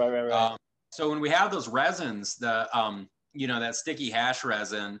people. Right. So when we have those resins, the that sticky hash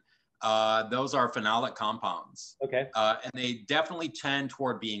resin, those are phenolic compounds. Okay. And they definitely tend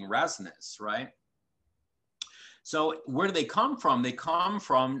toward being resinous, right? So where do they come from? They come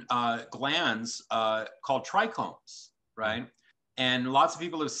from glands called trichomes, right? And lots of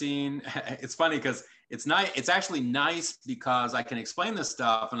people have seen, it's funny because it's actually nice because I can explain this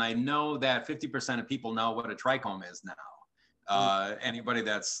stuff and I know that 50% of people know what a trichome is now. Anybody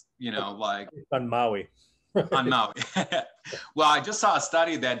that's, like on Maui. on Maui. Well, I just saw a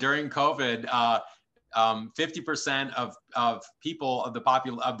study that during COVID, 50% of people of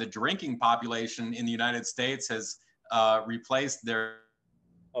the drinking population in the United States has replaced their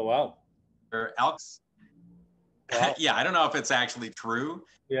alcohol. Wow. Yeah, I don't know if it's actually true.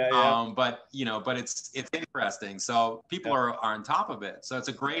 Yeah. But it's interesting. So people are on top of it. So it's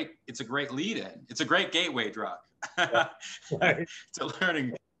a great lead-in. It's a great gateway drug Right. to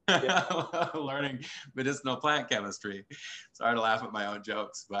learning learning medicinal plant chemistry. Sorry to laugh at my own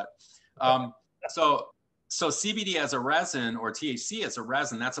jokes, but so CBD as a resin or THC as a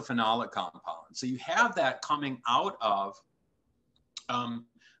resin, that's a phenolic compound. So you have that coming out of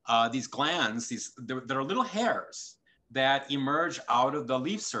these glands, that are little hairs that emerge out of the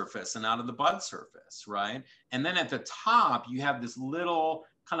leaf surface and out of the bud surface, right? And then at the top, you have this little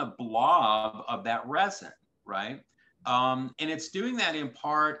kind of blob of that resin, right? And it's doing that in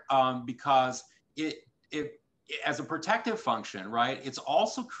part because it as a protective function, right? It's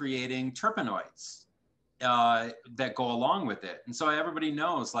also creating terpenoids that go along with it. And so everybody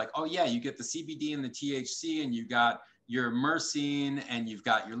knows like, oh yeah, you get the CBD and the THC and you got your myrcene and you've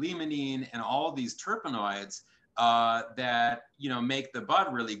got your limonene and all these terpenoids that make the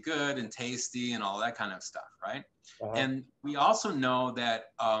bud really good and tasty and all that kind of stuff, right? And we also know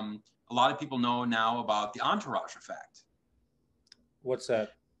that a lot of people know now about the entourage effect. What's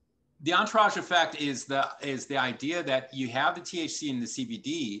that? The entourage effect is the idea that you have the THC and the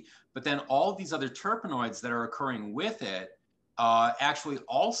CBD, but then all these other terpenoids that are occurring with it actually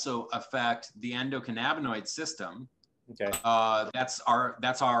also affect the endocannabinoid system. Okay. That's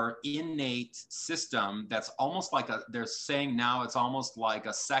our innate system. That's almost like they're saying now it's almost like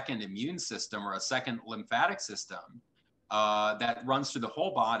a second immune system or a second lymphatic system that runs through the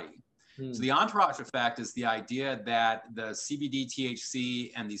whole body. So the entourage effect is the idea that the CBD,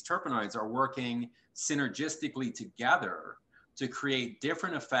 THC, and these terpenoids are working synergistically together to create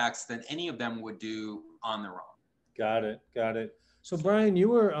different effects than any of them would do on their own. Got it. So Bryen, you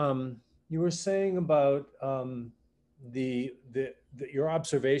were saying about your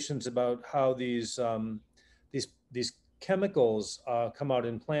observations about how these chemicals come out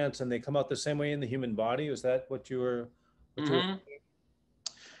in plants and they come out the same way in the human body. Is that what you were?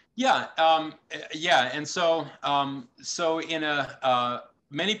 Yeah, and so in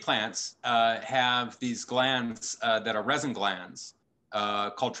many plants have these glands that are resin glands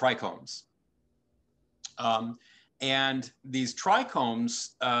called trichomes. And these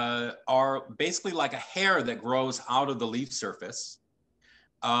trichomes are basically like a hair that grows out of the leaf surface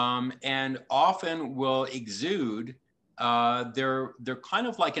and often will exude. They're kind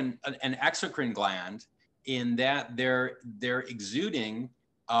of like an exocrine gland in that they're exuding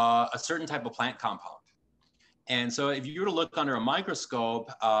a certain type of plant compound. And so if you were to look under a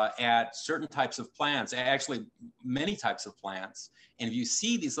microscope at certain types of plants, actually many types of plants, and if you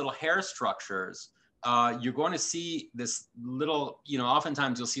see these little hair structures, you're going to see this little,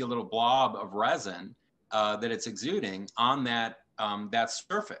 oftentimes you'll see a little blob of resin that it's exuding on that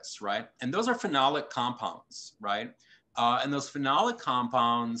surface, right? And those are phenolic compounds, right? And those phenolic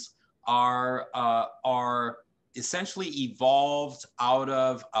compounds are essentially evolved out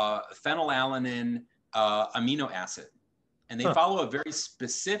of phenylalanine amino acid. And they follow a very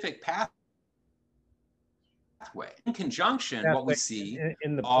specific pathway. In conjunction, what we see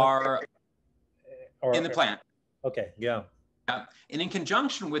in the plant. Okay, yeah. And in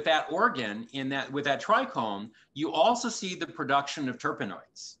conjunction with that organ, with that trichome, you also see the production of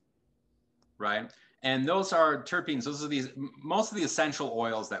terpenoids, right? And those are terpenes. Those are most of the essential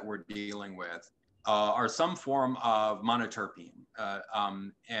oils that we're dealing with are some form of monoterpene.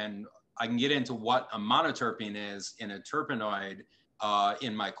 And I can get into what a monoterpene is in a terpenoid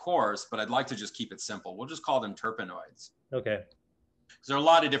in my course, but I'd like to just keep it simple. We'll just call them terpenoids. Okay. There are a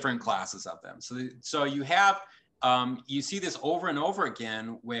lot of different classes of them. So you have you see this over and over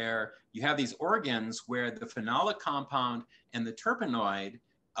again, where you have these organs where the phenolic compound and the terpenoid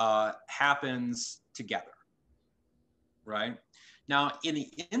happens together, right? Now, in the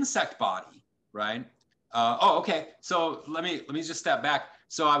insect body, right? Oh, okay. So let me just step back.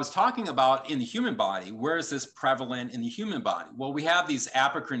 So I was talking about in the human body. Where is this prevalent in the human body? Well, we have these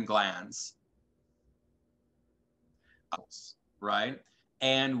apocrine glands, right?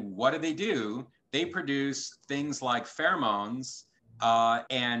 And what do? They produce things like pheromones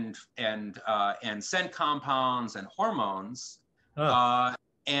and scent compounds and hormones.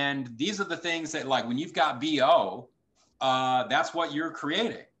 And these are the things that, like, when you've got BO, that's what you're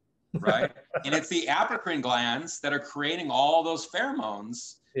creating, right? And it's the apocrine glands that are creating all those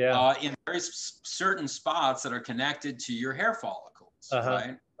pheromones in very certain spots that are connected to your hair follicles,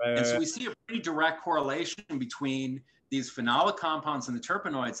 right? And so we see a pretty direct correlation between these phenolic compounds and the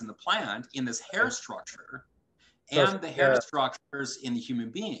terpenoids in the plant in this hair structure and the hair structures in the human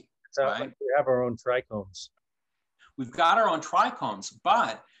being, right? Like we have our own trichomes. We've got our own trichomes,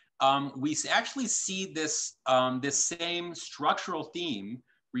 but we actually see this, this same structural theme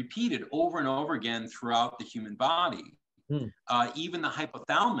repeated over and over again throughout the human body. Even the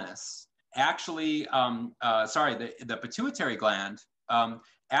hypothalamus actually, the pituitary gland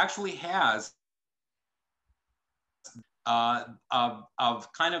actually has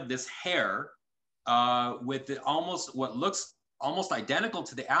of kind of this hair with what looks almost identical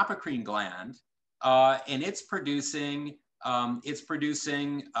to the apocrine gland, and it's producing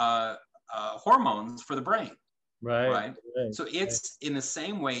hormones for the brain. Right. So it's in the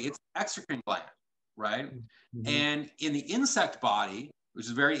same way, it's exocrine gland, right? And in the insect body, which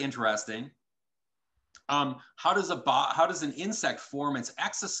is very interesting, how does an insect form its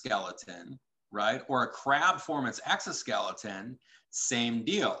exoskeleton, right? Or a crab form its exoskeleton? Same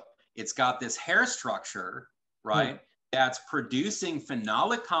deal. It's got this hair structure, right? That's producing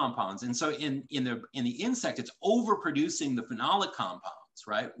phenolic compounds. And so in the insect, it's overproducing the phenolic compounds,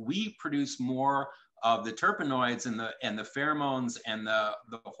 right? We produce more of the terpenoids and the pheromones and the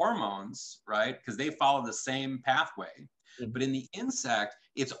hormones, right? Because they follow the same pathway. But in the insect,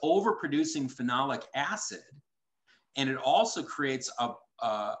 it's overproducing phenolic acid, and it also creates a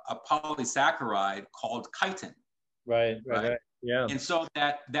polysaccharide called chitin. Right. Yeah. And so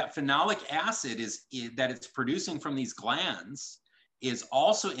that phenolic acid that it's producing from these glands is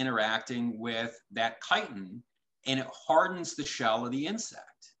also interacting with that chitin, and it hardens the shell of the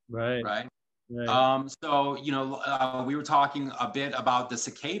insect. Right. So, we were talking a bit about the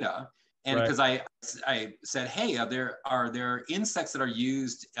cicada, and because I said, hey, are there insects that are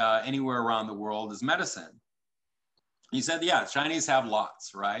used anywhere around the world as medicine? He said, yeah, Chinese have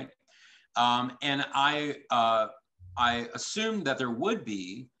lots, right? And I assumed that there would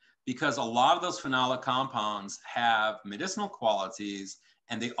be, because a lot of those phenolic compounds have medicinal qualities,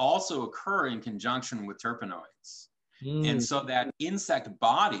 and they also occur in conjunction with terpenoids. And so that insect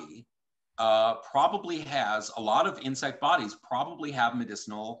body probably has, a lot of insect bodies probably have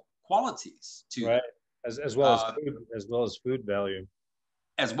medicinal qualities too. Right. As well as food value.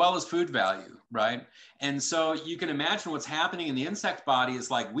 As well as food value, right? And so you can imagine what's happening in the insect body is,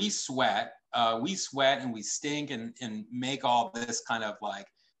 like, we sweat and we stink and make all this kind of like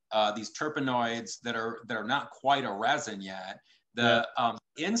these terpenoids that are not quite a resin yet. The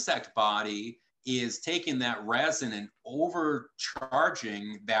insect body is taking that resin and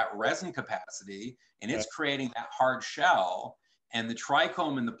overcharging that resin capacity, and it's creating that hard shell. And the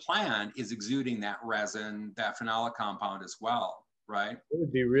trichome in the plant is exuding that resin, that phenolic compound as well, right? It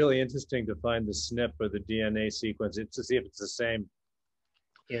would be really interesting to find the SNP or the DNA sequence to see if it's the same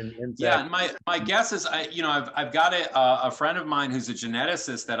in insects. Yeah, and my guess is, I've got a friend of mine who's a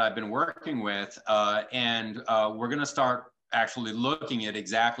geneticist that I've been working with, and we're going to start actually looking at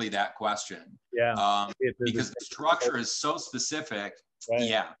exactly that question. Yeah. Because the structure is so specific. Right.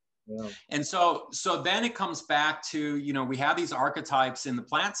 Yeah. And so then it comes back to, we have these archetypes in the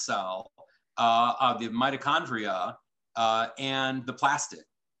plant cell of the mitochondria and the plastid.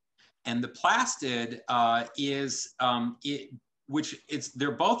 And the plastid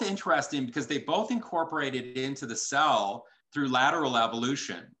they're both interesting because they both incorporated into the cell through lateral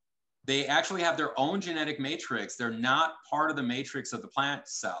evolution. They actually have their own genetic matrix. They're not part of the matrix of the plant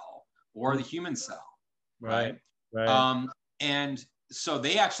cell or the human cell. Right. And so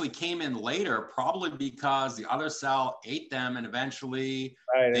they actually came in later, probably because the other cell ate them, and eventually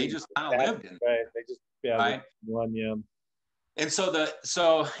they just kind of lived in. Right. They just one. Yeah. And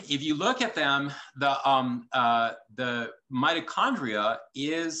so if you look at them, the mitochondria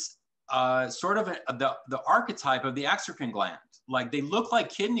is sort of the archetype of the exocrine gland. Like, they look like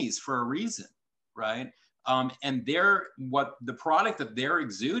kidneys for a reason, right? And what the product that they're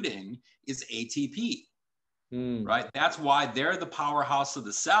exuding is ATP, right? That's why they're the powerhouse of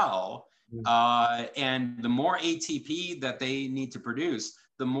the cell. And the more ATP that they need to produce,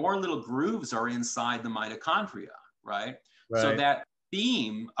 the more little grooves are inside the mitochondria, right? So that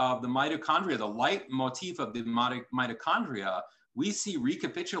theme of the mitochondria, the leitmotif of the mitochondria, we see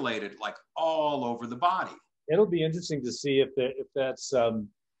recapitulated like all over the body. It'll be interesting to see if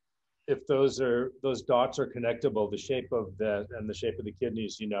those dots are connectable, the shape of that and the shape of the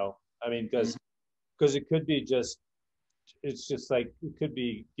kidneys, you know. I mean, because it could be it's just like, it could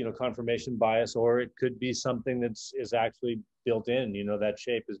be, you know, confirmation bias, or it could be something is actually built in, you know, that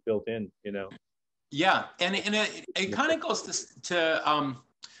shape is built in, you know. Yeah, and it kind of goes to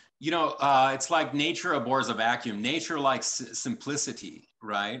you know, it's like nature abhors a vacuum. Nature likes simplicity,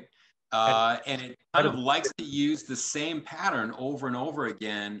 right? And it kind of likes to use the same pattern over and over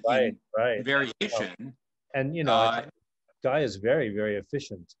again in variation. And, you know, Gaia is very, very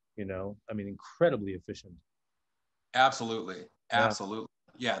efficient, you know, I mean, incredibly efficient. Absolutely. Absolutely.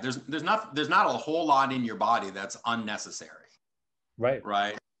 Yeah. There's not a whole lot in your body that's unnecessary.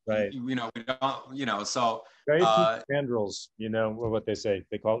 Right. You know, we don't, you know, so very few spandrels, you know, or what they say,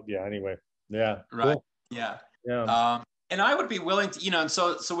 they call it. Yeah. Anyway. Yeah. Right. Cool. Yeah. Yeah. And I would be willing to, you know, and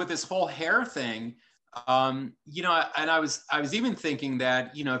so with this whole hair thing, you know, and I was even thinking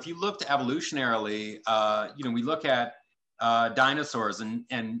that, you know, if you looked evolutionarily, you know, we look at dinosaurs and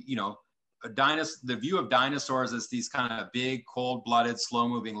you know, the view of dinosaurs as these kind of big, cold-blooded,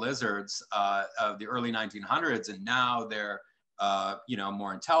 slow-moving lizards of the early 1900s, and now they're you know,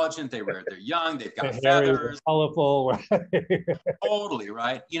 more intelligent. They're young. They've got feathers. Colorful. Totally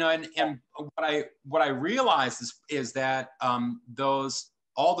right. You know, and what I realized is that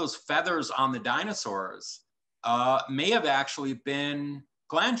all those feathers on the dinosaurs may have actually been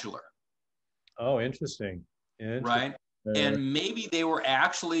glandular. Oh, interesting. Right. And maybe they were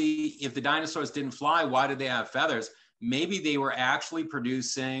actually, if the dinosaurs didn't fly, why did they have feathers? Maybe they were actually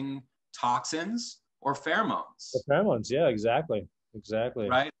producing toxins or pheromones. The pheromones, yeah, exactly.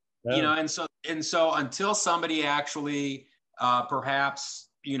 Right. Yeah. You know, and so until somebody actually perhaps,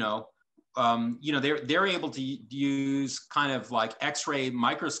 you know, they're able to use kind of like X-ray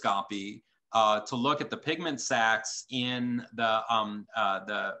microscopy to look at the pigment sacs in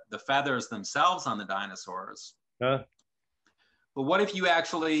the feathers themselves on the dinosaurs. But what if you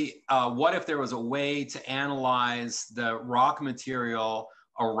actually, what if there was a way to analyze the rock material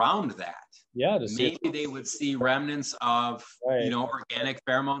around that? Yeah, maybe they would see remnants of, you know, organic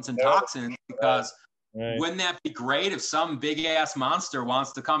pheromones and toxins, because wouldn't that be great if some big ass monster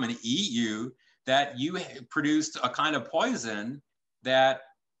wants to come and eat you, that you produced a kind of poison that,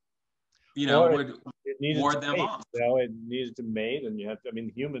 you know, would ward them off. You know, it needed to mate, and you have to, I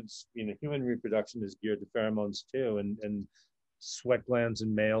mean, humans, you know, human reproduction is geared to pheromones too, and sweat glands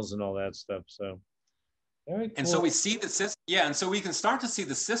in males and all that stuff. So very cool. And so we see the system, yeah, and so we can start to see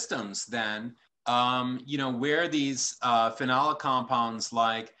the systems then, you know, where these phenolic compounds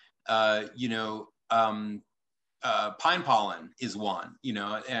like, you know, pine pollen is one, you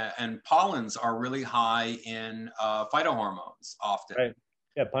know, and pollens are really high in phytohormones often. Right.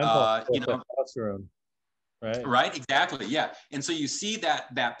 Yeah, pine pollen, you know, testosterone. Right, exactly, yeah. And so you see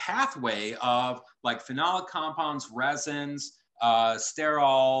that pathway of like phenolic compounds, resins,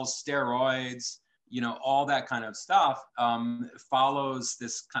 sterols, steroids, you know, all that kind of stuff follows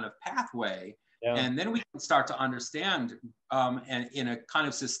this kind of pathway. Yeah. And then we can start to understand and in a kind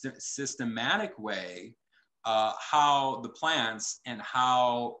of systematic way how the plants and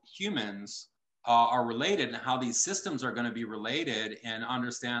how humans are related, and how these systems are going to be related, and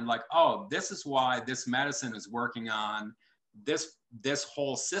understand like, oh, this is why this medicine is working on this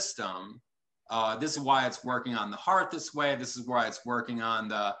whole system. This is why it's working on the heart this way. This is why it's working on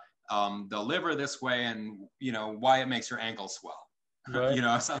the liver this way, and you know why it makes your ankle swell. Right. You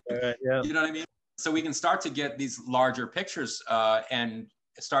know, yeah. You know what I mean? So we can start to get these larger pictures and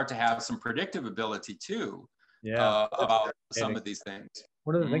start to have some predictive ability too. Yeah, about some of these things.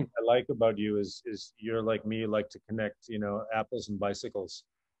 One of the things I like about you is you're like me, you like to connect, you know, apples and bicycles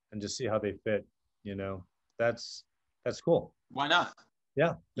and just see how they fit, you know. That's cool. Why not?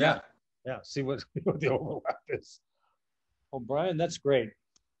 Yeah. See what the overlap is. Well, Bryen, that's great.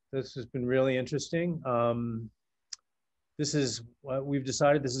 This has been really interesting. This is what we've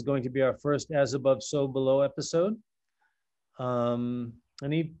decided. This is going to be our first As Above, So Below episode.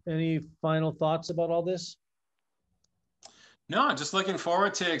 Any final thoughts about all this? No, just looking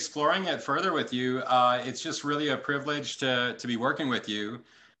forward to exploring it further with you. It's just really a privilege to be working with you.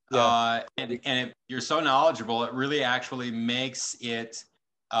 Yeah. And you're so knowledgeable. It really actually makes it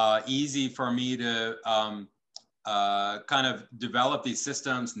easy for me to kind of develop these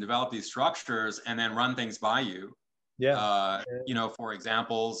systems and develop these structures and then run things by you. Yeah. You know, for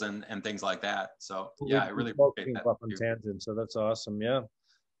examples and things like that. So We yeah, I really appreciate that. off on tangent, so that's awesome. Yeah.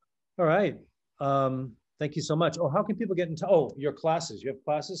 All right. Thank you so much. Oh, how can people get into? Oh, your classes. You have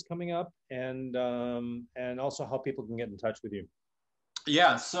classes coming up, and also how people can get in touch with you.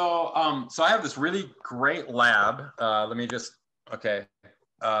 Yeah. So so I have this really great lab. Let me just okay.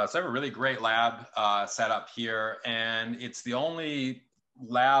 So I have a really great lab set up here, and it's the only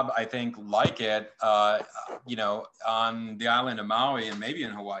lab I think like it, you know, on the island of Maui and maybe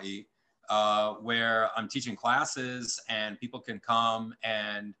in Hawaii, where I'm teaching classes and people can come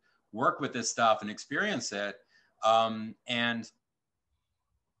and work with this stuff and experience it. And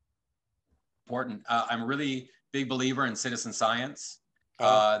important, I'm a really big believer in citizen science,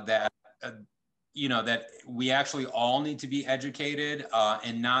 that you know, that we actually all need to be educated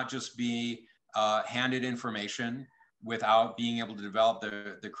and not just be handed information without being able to develop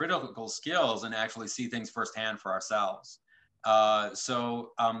the critical skills and actually see things firsthand for ourselves.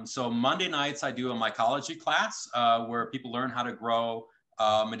 So Monday nights I do a mycology class where people learn how to grow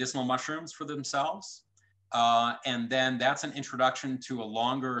medicinal mushrooms for themselves. And then that's an introduction to a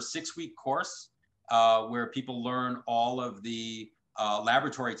longer 6-week course where people learn all of the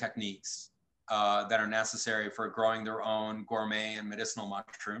laboratory techniques that are necessary for growing their own gourmet and medicinal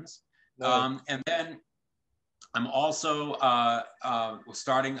mushrooms. Nice. And then I'm also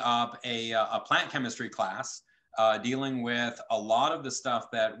starting up a plant chemistry class dealing with a lot of the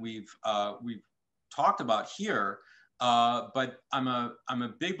stuff that we've talked about here, but I'm a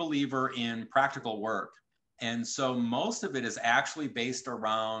big believer in practical work. And so most of it is actually based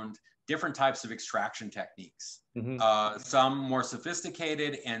around different types of extraction techniques, some more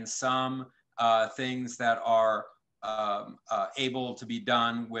sophisticated and some things that are able to be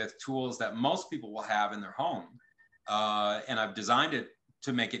done with tools that most people will have in their home. And I've designed it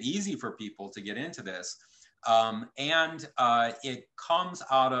to make it easy for people to get into this. And it comes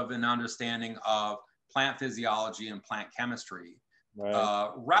out of an understanding of plant physiology and plant chemistry,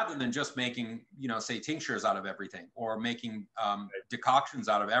 right. Rather than just making, you know, say tinctures out of everything or making decoctions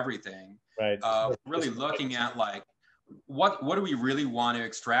out of everything. Right. Really looking at like, what do we really want to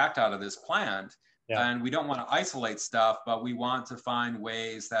extract out of this plant? Yeah. And we don't want to isolate stuff, but we want to find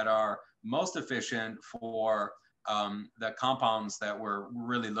ways that are most efficient for the compounds that we're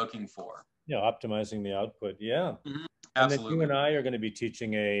really looking for. Yeah, optimizing the output. Yeah. Mm-hmm. And then you and I are going to be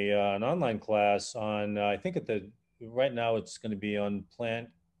teaching an online class on, I think right now it's going to be on plant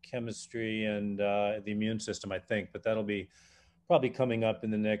chemistry and the immune system, I think, but that'll be probably coming up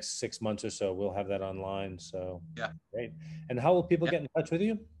in the next 6 months or so. We'll have that online. So yeah, great. And how will people get in touch with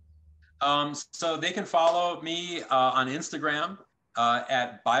you? So they can follow me on Instagram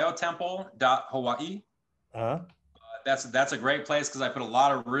at biotemple.hawaii. That's a great place because I put a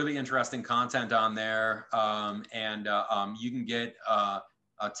lot of really interesting content on there, and you can get a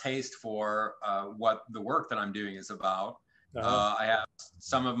taste for what the work that I'm doing is about. I have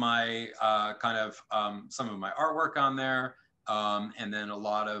some of my some of my artwork on there, and then a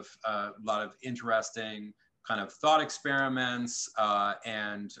lot of interesting kind of thought experiments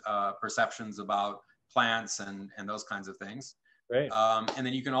and perceptions about plants and those kinds of things. Great. And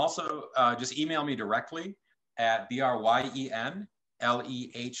then you can also just email me directly at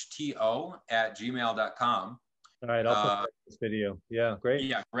bryenlehto@gmail.com. All right, I'll put this video. Yeah, great.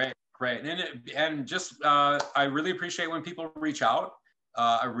 Yeah, great. And just I really appreciate when people reach out.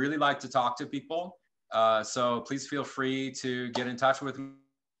 I really like to talk to people. So please feel free to get in touch with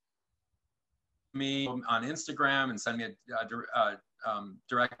me on Instagram and send me a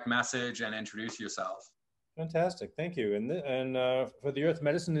direct message and introduce yourself. Fantastic, thank you. And for the Earth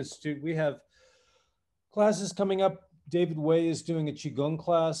Medicine Institute, we have classes coming up. David Wei is doing a Qigong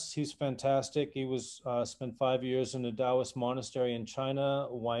class. He's fantastic. He was spent 5 years in a Taoist monastery in China.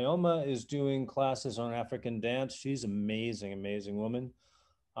 Wyoma is doing classes on African dance. She's amazing, amazing woman.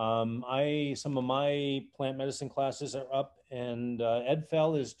 Some of my plant medicine classes are up, and Ed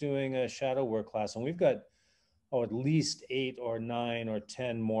Fell is doing a shadow work class, and we've got at least 8 or 9 or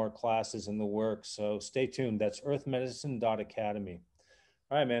 10 more classes in the works. So stay tuned. That's earthmedicine.academy.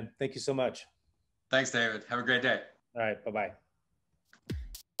 All right, man. Thank you so much. Thanks, David. Have a great day. All right. Bye-bye.